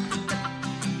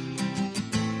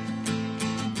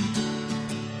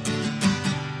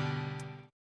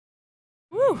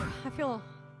 Woo, I feel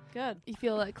good. You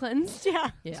feel like cleansed?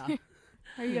 Yeah. Yeah,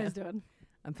 How are you guys doing?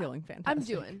 I'm feeling fantastic. I'm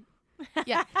doing.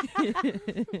 Yeah.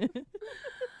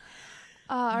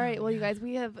 All right. Well, you guys,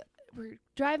 we're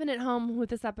driving it home with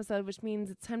this episode, which means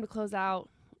it's time to close out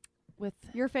with.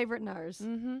 Your favorite and ours.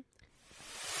 Mm-hmm.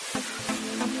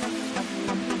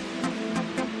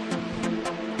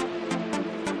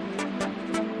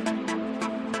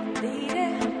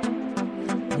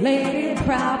 Lady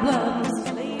problems.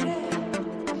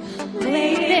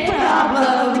 Lady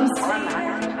problems.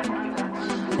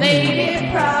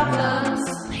 Lady problems.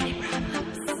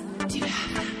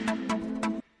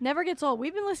 Never gets old.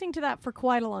 We've been listening to that for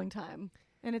quite a long time,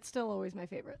 and it's still always my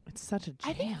favorite. It's such a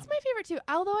jam. I think it's my favorite too.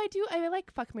 Although I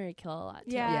like Fuck, Marry, Kill a lot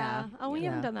too. Yeah. Yeah. Oh, we Yeah.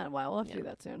 haven't done that in a while. We'll have to Yeah. do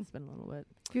that soon. It's been a little bit.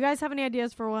 If you guys have any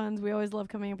ideas for ones, we always love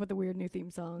coming up with a weird new theme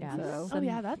song. Yeah. So. Oh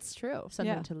yeah, that's true. Send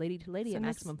Yeah. them to lady at Send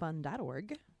us-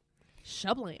 MaximumFun.org.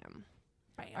 Shablam.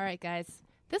 Right. All right, guys.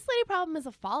 This lady problem is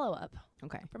a follow-up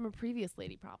Okay. from a previous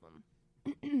lady problem.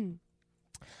 I'm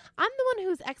the one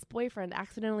whose ex-boyfriend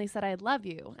accidentally said I love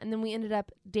you, and then we ended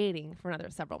up dating for another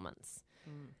several months.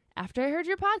 After I heard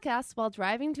your podcast while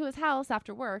driving to his house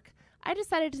after work, I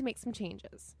decided to make some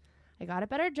changes. I got a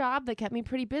better job that kept me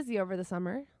pretty busy over the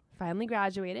summer, finally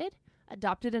graduated,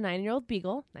 adopted a 9-year-old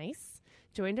beagle, nice,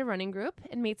 joined a running group,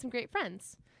 and made some great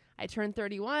friends. I turned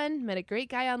 31, met a great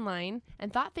guy online,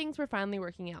 and thought things were finally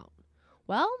working out.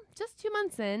 Well, just 2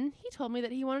 months in, he told me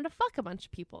that he wanted to fuck a bunch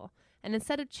of people, and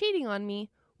instead of cheating on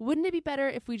me, wouldn't it be better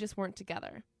if we just weren't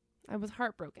together? I was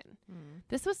heartbroken.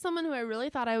 This was someone who I really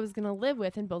thought I was going to live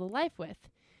with and build a life with.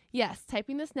 Yes,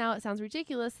 typing this now, it sounds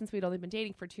ridiculous since we'd only been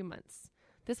dating for 2 months.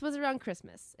 This was around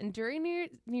Christmas, and during New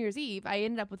Year's Eve, I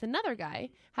ended up with another guy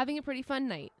having a pretty fun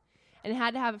night, and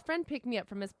had to have a friend pick me up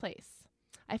from his place.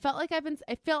 I felt like I've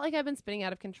been spinning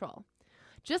out of control.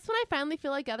 Just when I finally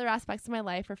feel like other aspects of my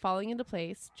life are falling into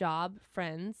place, job,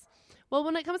 friends, well,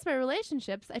 when it comes to my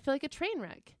relationships, I feel like a train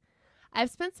wreck. I've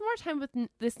spent some more time with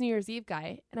this New Year's Eve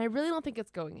guy, and I really don't think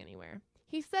it's going anywhere.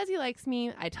 He says he likes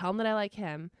me, I tell him that I like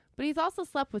him, but he's also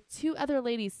slept with 2 other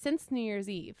ladies since New Year's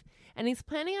Eve, and he's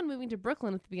planning on moving to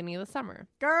Brooklyn at the beginning of the summer.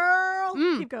 Girl,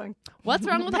 keep going. What's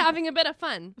wrong with having a bit of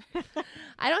fun?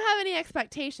 I don't have any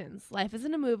expectations. Life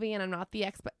isn't a movie, and I'm not the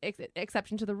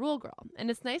exception to the rule girl. And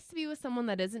it's nice to be with someone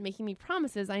that isn't making me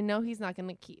promises I know he's not going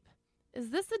to keep. Is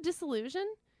this a disillusion?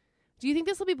 Do you think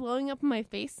this will be blowing up in my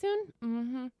face soon?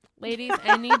 Mm-hmm. Ladies,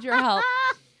 I need your help.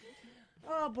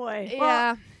 Oh boy. Yeah.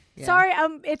 Well, Yeah. sorry.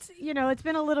 It's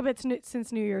been a little bit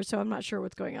since New Year's, so I'm not sure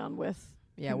what's going on with.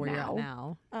 Yeah, where you're at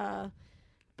now.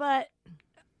 But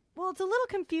it's a little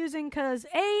confusing because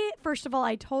first of all,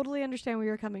 I totally understand where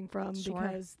you're coming from Sure.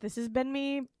 because this has been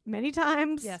me many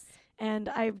times. Yes. And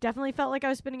I've definitely felt like I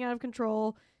was spinning out of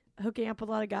control, hooking up with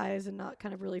a lot of guys and not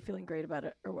kind of really feeling great about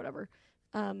it or whatever.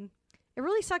 It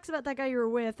really sucks about that guy you were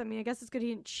with. I mean, I guess it's good he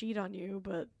didn't cheat on you,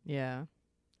 but Yeah.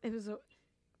 it was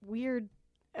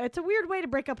it's a weird way to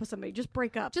break up with somebody. Just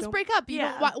break up. Just Don't- break up. You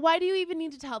Yeah. don't, why do you even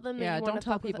need to tell them that Yeah, you want don't to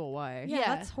tell fuck with people why. Yeah,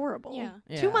 Yeah. that's horrible. Yeah.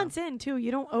 2 Yeah. months in, too.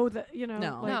 You don't owe the, No.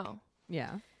 like- No.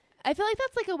 Yeah. I feel like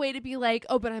that's like a way to be like,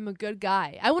 oh, but I'm a good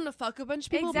guy. I want to fuck a bunch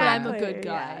of people, but I'm a Exactly. good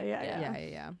guy.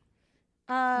 Yeah.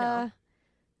 Yeah.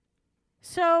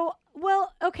 So,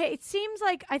 well, okay. It seems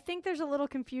like I think there's a little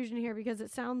confusion here because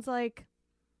it sounds like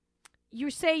you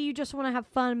say you just want to have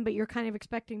fun, but you're kind of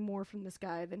expecting more from this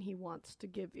guy than he wants to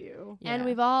give you. And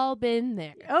we've all been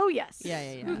there. Oh, yes.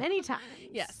 Yeah. Many times.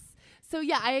 Yes. So,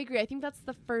 yeah, I agree. I think that's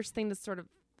the first thing to sort of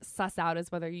suss out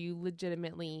is whether you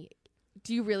legitimately,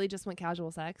 do you really just want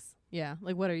casual sex? Yeah.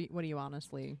 Like, what are you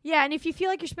honestly? Yeah, and if you feel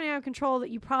like you're spinning out of control, that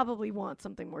you probably want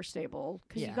something more stable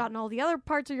because you've gotten all the other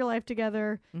parts of your life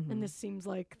together, and this seems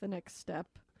like the next step.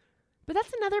 But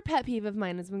that's another pet peeve of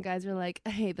mine is when guys are like,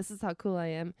 hey, this is how cool I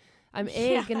am. I'm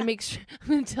gonna make sure I'm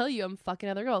gonna tell you I'm fucking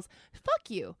other girls. Fuck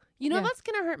you. You know that's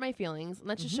gonna hurt my feelings, and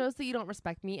that just shows that you don't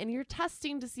respect me, and you're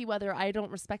testing to see whether I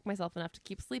don't respect myself enough to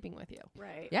keep sleeping with you.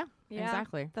 Right. Yeah.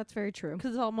 Exactly. That's very true.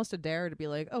 Because it's almost a dare to be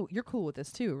like, oh, you're cool with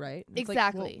this too, right? And it's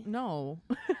Exactly. Like, well,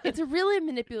 no. It's a really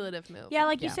manipulative move. Yeah,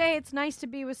 like you say, it's nice to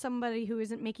be with somebody who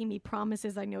isn't making me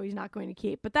promises I know he's not going to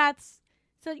keep. But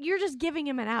so you're just giving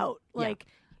him an out. Like,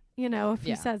 you know, if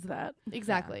he says that.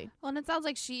 Exactly. Well, and it sounds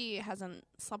like she hasn't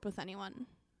slept with anyone.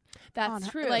 That's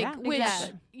true. Like, which,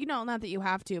 exactly. you know, not that you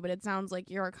have to, but it sounds like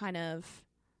you're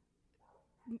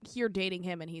dating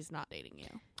him and he's not dating you.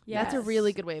 Yeah, that's a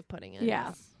really good way of putting it.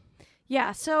 Yeah.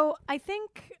 Yeah, so I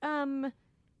think,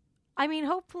 I mean,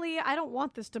 hopefully, I don't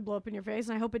want this to blow up in your face,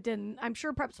 and I hope it didn't. I'm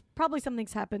sure probably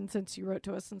something's happened since you wrote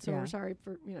to us, and so we're sorry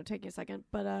for, taking a second.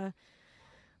 But,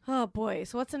 oh boy,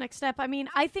 so what's the next step? I mean,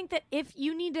 I think that if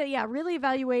you need to, really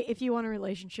evaluate if you want a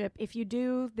relationship. If you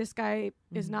do, this guy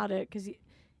is not it, because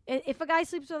if a guy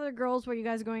sleeps with other girls while you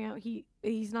guys are going out,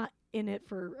 he's not in it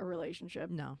for a relationship.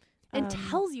 No. And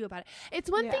tells you about it. It's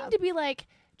one thing to be like,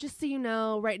 just so you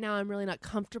know, right now I'm really not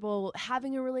comfortable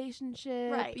having a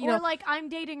relationship. Right. You or know, like I'm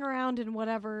dating around and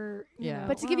whatever. You know,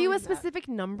 but to I give don't you a like that. specific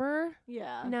number,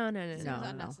 Yeah. no. It's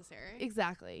unnecessary.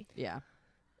 Exactly. Yeah.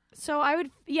 So I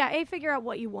would, figure out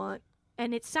what you want.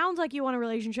 And it sounds like you want a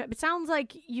relationship. It sounds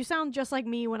like you sound just like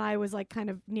me when I was like kind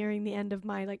of nearing the end of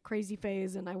my like crazy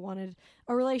phase and I wanted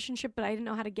a relationship, but I didn't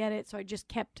know how to get it. So I just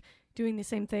kept doing the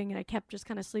same thing and I kept just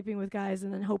kind of sleeping with guys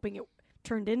and then hoping it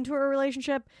turned into a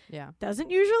relationship. Yeah. Doesn't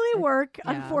usually work,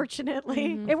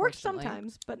 unfortunately. It works Unfortunately.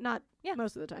 sometimes, but not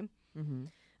most of the time.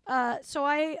 Mm-hmm. So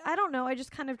I don't know. I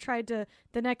just kind of tried to,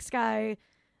 the next guy,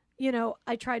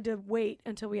 I tried to wait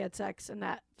until we had sex and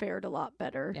that fared a lot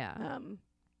better. Yeah.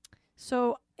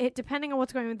 So it depending on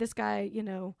what's going on with this guy,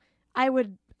 I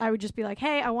would just be like,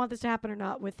 hey, I want this to happen or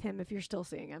not with him if you're still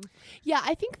seeing him. Yeah,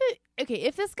 I think that, okay,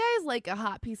 if this guy is like a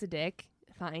hot piece of dick,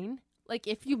 fine. Like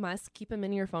if you must keep him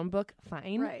in your phone book,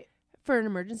 fine. Right. For an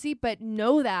emergency, but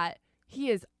know that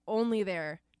he is only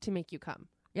there to make you come.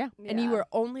 Yeah. And you are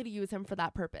only to use him for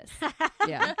that purpose.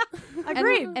 Yeah.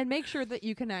 Agreed. And make sure that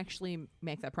you can actually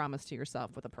make that promise to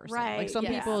yourself with a person. Right, Like some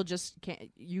yeah. people just can't.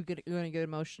 You're going to get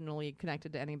emotionally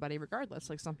connected to anybody regardless.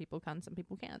 Like some people can, some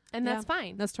people can't. And that's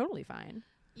fine. That's totally fine.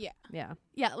 Yeah. Yeah.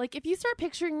 Yeah, like if you start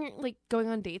picturing like going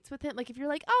on dates with him, like if you're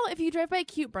like, oh, if you drive by a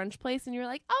cute brunch place and you're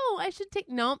like, oh, I should take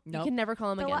you can never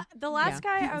call him again. The last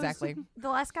guy exactly. the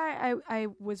last guy I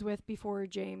was with before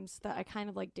James that I kind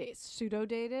of like pseudo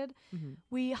dated. Mm-hmm.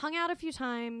 We hung out a few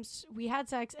times, we had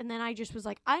sex, and then I just was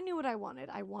like, I knew what I wanted.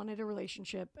 I wanted a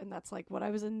relationship, and that's like what I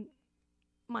was in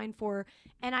mind for.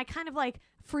 And I kind of like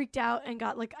freaked out and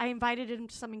got like I invited him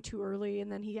to something too early,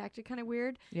 and then he acted kind of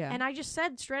weird. Yeah. And I just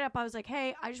said straight up, I was like,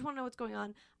 hey, I just want to know what's going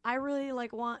on. I really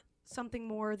like want something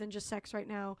more than just sex right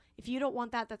now. If you don't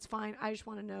want that, that's fine. I just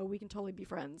want to know. We can totally be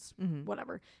friends,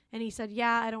 whatever. And he said,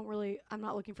 yeah, I'm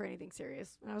not looking for anything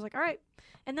serious. And I was like, all right.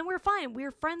 And then we're fine.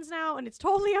 We're friends now and it's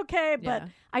totally okay. But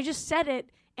I just said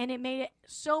it and it made it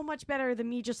so much better than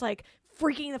me just like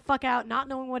freaking the fuck out, not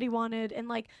knowing what he wanted. And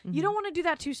like, you don't want to do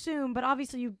that too soon, but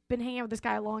obviously you've been hanging out with this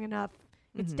guy long enough.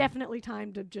 It's definitely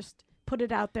time to just put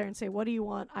it out there and say, what do you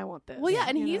want? I want this. Well, yeah,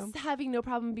 and he's know? having no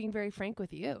problem being very frank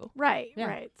with you. Right, Yeah.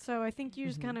 right. So I think you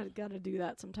just kind of got to do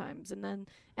that sometimes. And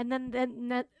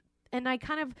I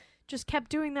kind of just kept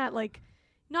doing that, like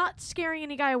not scaring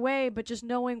any guy away, but just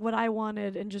knowing what I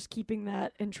wanted and just keeping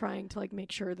that and trying to like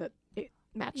make sure that it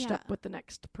matched up with the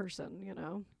next person,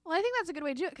 Well, I think that's a good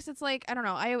way to do it because it's like, I don't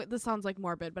know, this sounds like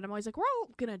morbid, but I'm always like, we're all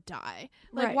gonna die.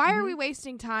 Like, Right. why are we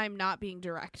wasting time not being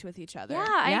direct with each other? Yeah,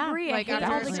 I Yeah. agree. Like, I hate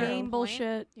after all a the certain game point.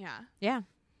 bullshit. Yeah. Yeah.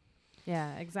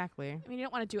 Yeah, exactly. I mean, you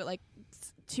don't want to do it like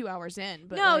 2 hours in,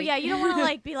 but No, like, yeah, you don't want to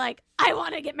like be like, I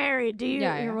want to get married, do you?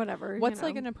 Yeah, Or whatever. What's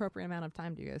like an appropriate amount of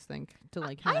time do you guys think to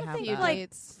like kind I of have think that? like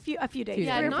dates. a few days,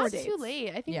 Yeah, 3 or not 4 too days. late.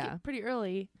 I think Yeah. pretty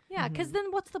early. Yeah, because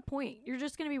then what's the point? You're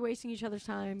just going to be wasting each other's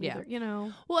time. Yeah.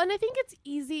 Either, Well, and I think it's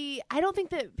easy. I don't think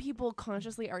that people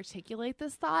consciously articulate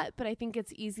this thought, but I think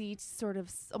it's easy to sort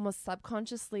of almost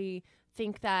subconsciously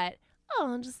think that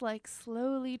oh, and just like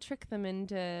slowly trick them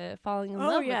into falling in Oh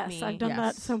love yes, with me. I've done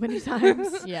that Yes. so many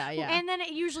times. Yeah, yeah. And then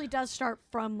it usually does start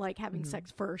from like having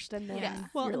sex first, and then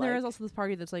Well, you're and there like- is also this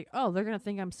party that's like, oh, they're gonna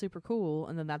think I'm super cool,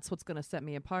 and then that's what's gonna set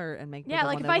me apart and make me yeah, the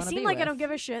like one if they I wanna seem be like I with. don't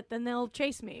give a shit, then they'll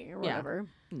chase me or Yeah. whatever.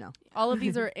 No. All of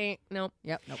these are nope.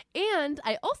 Yep. Nope. And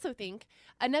I also think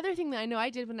another thing that I know I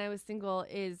did when I was single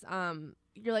is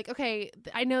you're like, okay,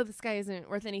 I know this guy isn't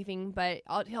worth anything, but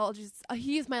he'll just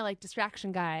he's my like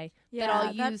distraction guy that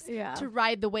I'll use to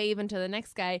ride the wave into the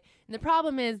next guy. And the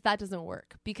problem is that doesn't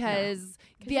work because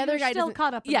the other guy still doesn't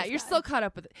caught up with Yeah, this you're guy. still caught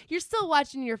up with it. You're still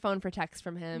watching your phone for texts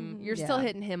from him. You're still Yeah.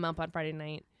 hitting him up on Friday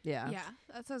night. Yeah. Yeah,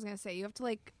 that's what I was gonna say. You have to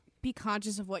like be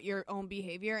conscious of what your own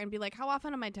behavior and be like, how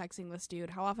often am I texting this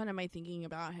dude? How often am I thinking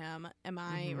about him? Am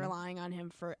I relying on him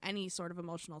for any sort of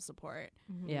emotional support?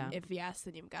 Yeah. If yes,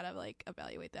 then you've got to like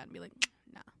evaluate that and be like,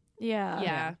 nah. Yeah.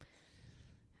 Yeah.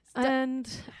 And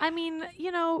I mean,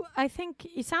 you know, I think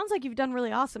it sounds like you've done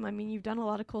really awesome. I mean, you've done a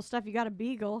lot of cool stuff. You got a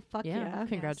beagle. Fuck yeah.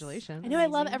 Congratulations. I know I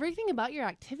love everything about your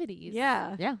activities.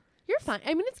 Yeah. Yeah. You're fine.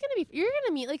 I mean, you're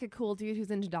gonna meet like a cool dude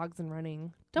who's into dogs and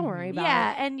running. Don't worry about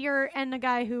Yeah, it. and a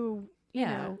guy who, you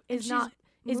Yeah. know, And is she's not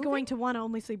is moving? going to want to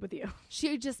only sleep with you.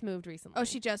 She just moved recently. Oh,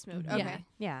 she just moved. Yeah. Okay.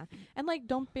 Yeah. And like,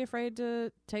 don't be afraid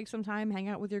to take some time, hang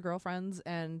out with your girlfriends,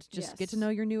 and just get to Yes. know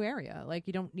your new area. Like,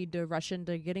 you don't need to rush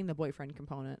into getting the boyfriend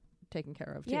component taken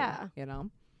care of too. Yeah. You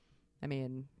know? I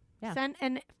mean, yeah. Send,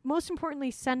 and most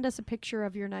importantly, send us a picture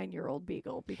of your 9-year-old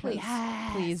beagle because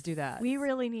Please do that. we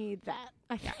really need that.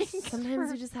 I think.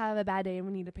 Sometimes we just have a bad day and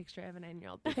we need a picture of a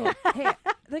 9-year-old. Hey,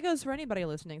 that goes for anybody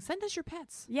listening. Send us your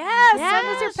pets. Yes, send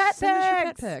us your pet Send us your pet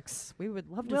pics. pics. We would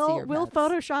love to see your We'll pets.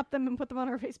 Photoshop them and put them on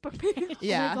our Facebook page.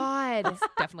 Yeah. Oh my God.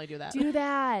 Definitely do that. Do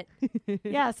that.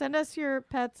 Yeah, send us your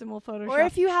pets and we'll Photoshop. Or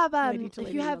if you have lady to if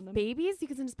lady you on have them. babies, you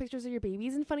can send us pictures of your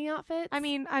babies in funny outfits. I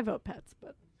mean, I vote pets,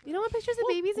 but you don't want pictures of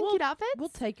babies in cute outfits? We'll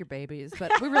take your babies,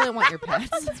 but we really want your pets.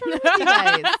 What's wrong with you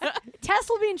guys? Tess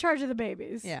will be in charge of the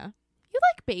babies. Yeah. You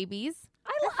like babies.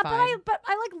 But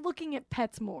I like looking at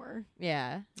pets more.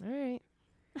 Yeah. All right.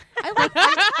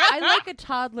 I like a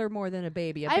toddler more than a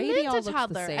baby. A I baby meant all a looks the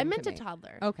toddler. same I meant to a me.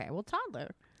 toddler. Okay, well,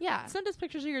 toddler. Yeah. Send us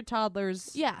pictures of your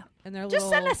toddlers. Yeah. And their Just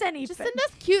little. send us anything. Just send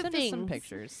us cute send things. us some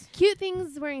pictures. Cute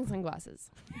things wearing sunglasses.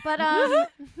 But I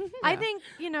Yeah. think,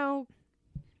 you know,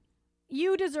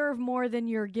 you deserve more than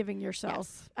you're giving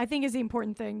yourself. I think is the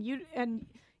important thing.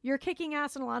 You're kicking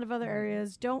ass in a lot of other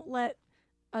areas. Don't let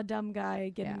a dumb guy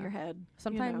get in Yeah. your head.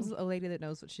 Sometimes you know? a lady that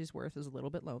knows what she's worth is a little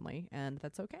bit lonely, and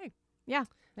that's okay. Yeah.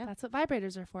 That's what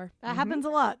vibrators are for. That happens a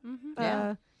lot.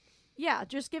 Yeah. Yeah,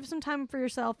 just give some time for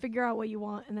yourself, figure out what you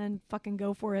want, and then fucking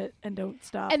go for it and don't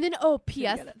stop. And then,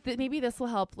 P.S. get it. Maybe this will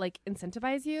help, like,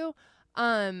 incentivize you.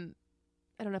 I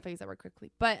don't know if I use that word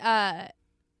quickly, but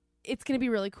it's gonna be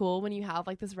really cool when you have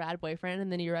like this rad boyfriend, and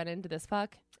then you run into this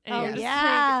fuck. And Oh, you're just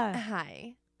yeah. like,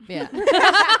 hi. Yeah. there's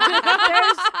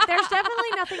definitely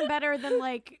nothing better than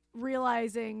like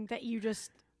realizing that you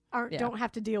just don't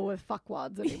have to deal with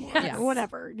fuckwads anymore. Yes. Or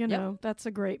whatever, you know. That's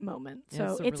a great moment. Yeah, So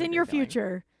it's a it's really in good your feeling.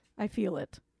 future. I feel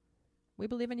it. We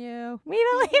believe in you. We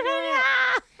believe in you.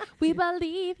 We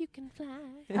believe you can fly.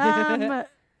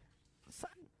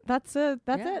 That's it.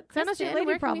 Yeah. Send us your Kristin, lady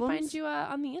where problems. can we find you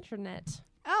on the internet?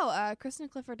 Oh,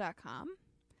 KristenClifford.com.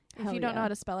 If Hell you don't know yeah. how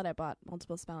to spell it, I bought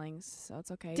multiple spellings, so it's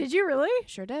okay. Did you really?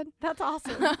 Sure did. That's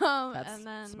awesome. That's and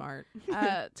then smart.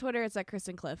 Twitter, it's at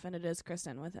Kristin Cliff, and it is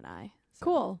Kristin with an I. So.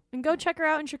 Cool. And go check her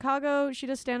out in Chicago. She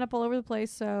does stand up all over the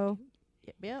place. So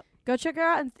Yep. go check her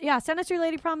out. And yeah, send us your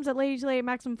lady problems at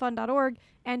lady2lady@maximumfun.org.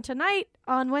 And tonight,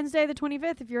 on Wednesday the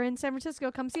 25th, if you're in San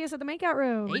Francisco, come see us at the Makeout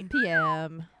Room. 8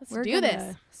 p.m. Let's We're do gonna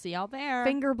this. See y'all there.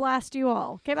 Finger blast you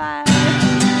all. Okay, bye.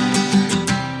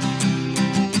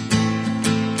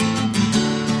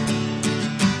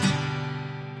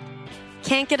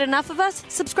 Can't get enough of us?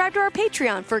 Subscribe to our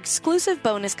Patreon for exclusive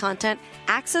bonus content,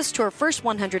 access to our first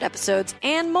 100 episodes,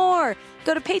 and more.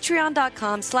 Go to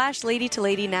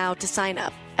patreon.com/ladytolady now to sign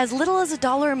up. As little as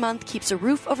 $1 a month keeps a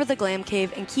roof over the glam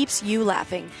cave and keeps you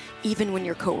laughing, even when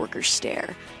your coworkers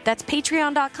stare. That's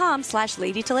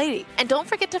patreon.com/ladytolady. And don't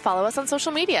forget to follow us on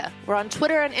social media. We're on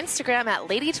Twitter and Instagram at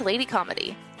Lady to Lady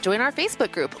Comedy. Join our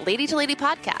Facebook group, Lady to Lady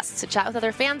Podcasts, to chat with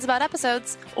other fans about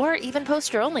episodes, or even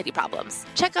post your own lady problems.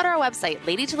 Check out our website,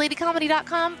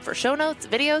 ladytoladycomedy.com, for show notes,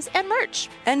 videos, and merch.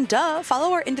 And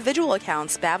follow our individual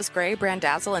accounts, Babs Gray,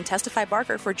 Brandazzle, and Testify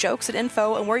Barker for jokes and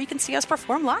info and where you can see us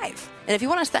perform live. And if you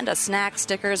want to send us snacks,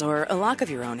 stickers, or a lock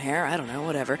of your own hair, I don't know,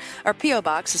 whatever, our P.O.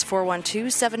 Box is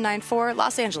 412-794,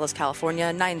 Los Angeles,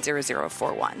 California,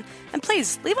 90041. And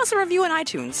please, leave us a review on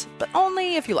iTunes, but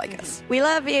only if you like us. We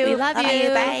love you. We love you.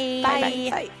 Bye. Bye.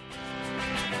 Bye.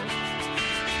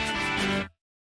 Bye.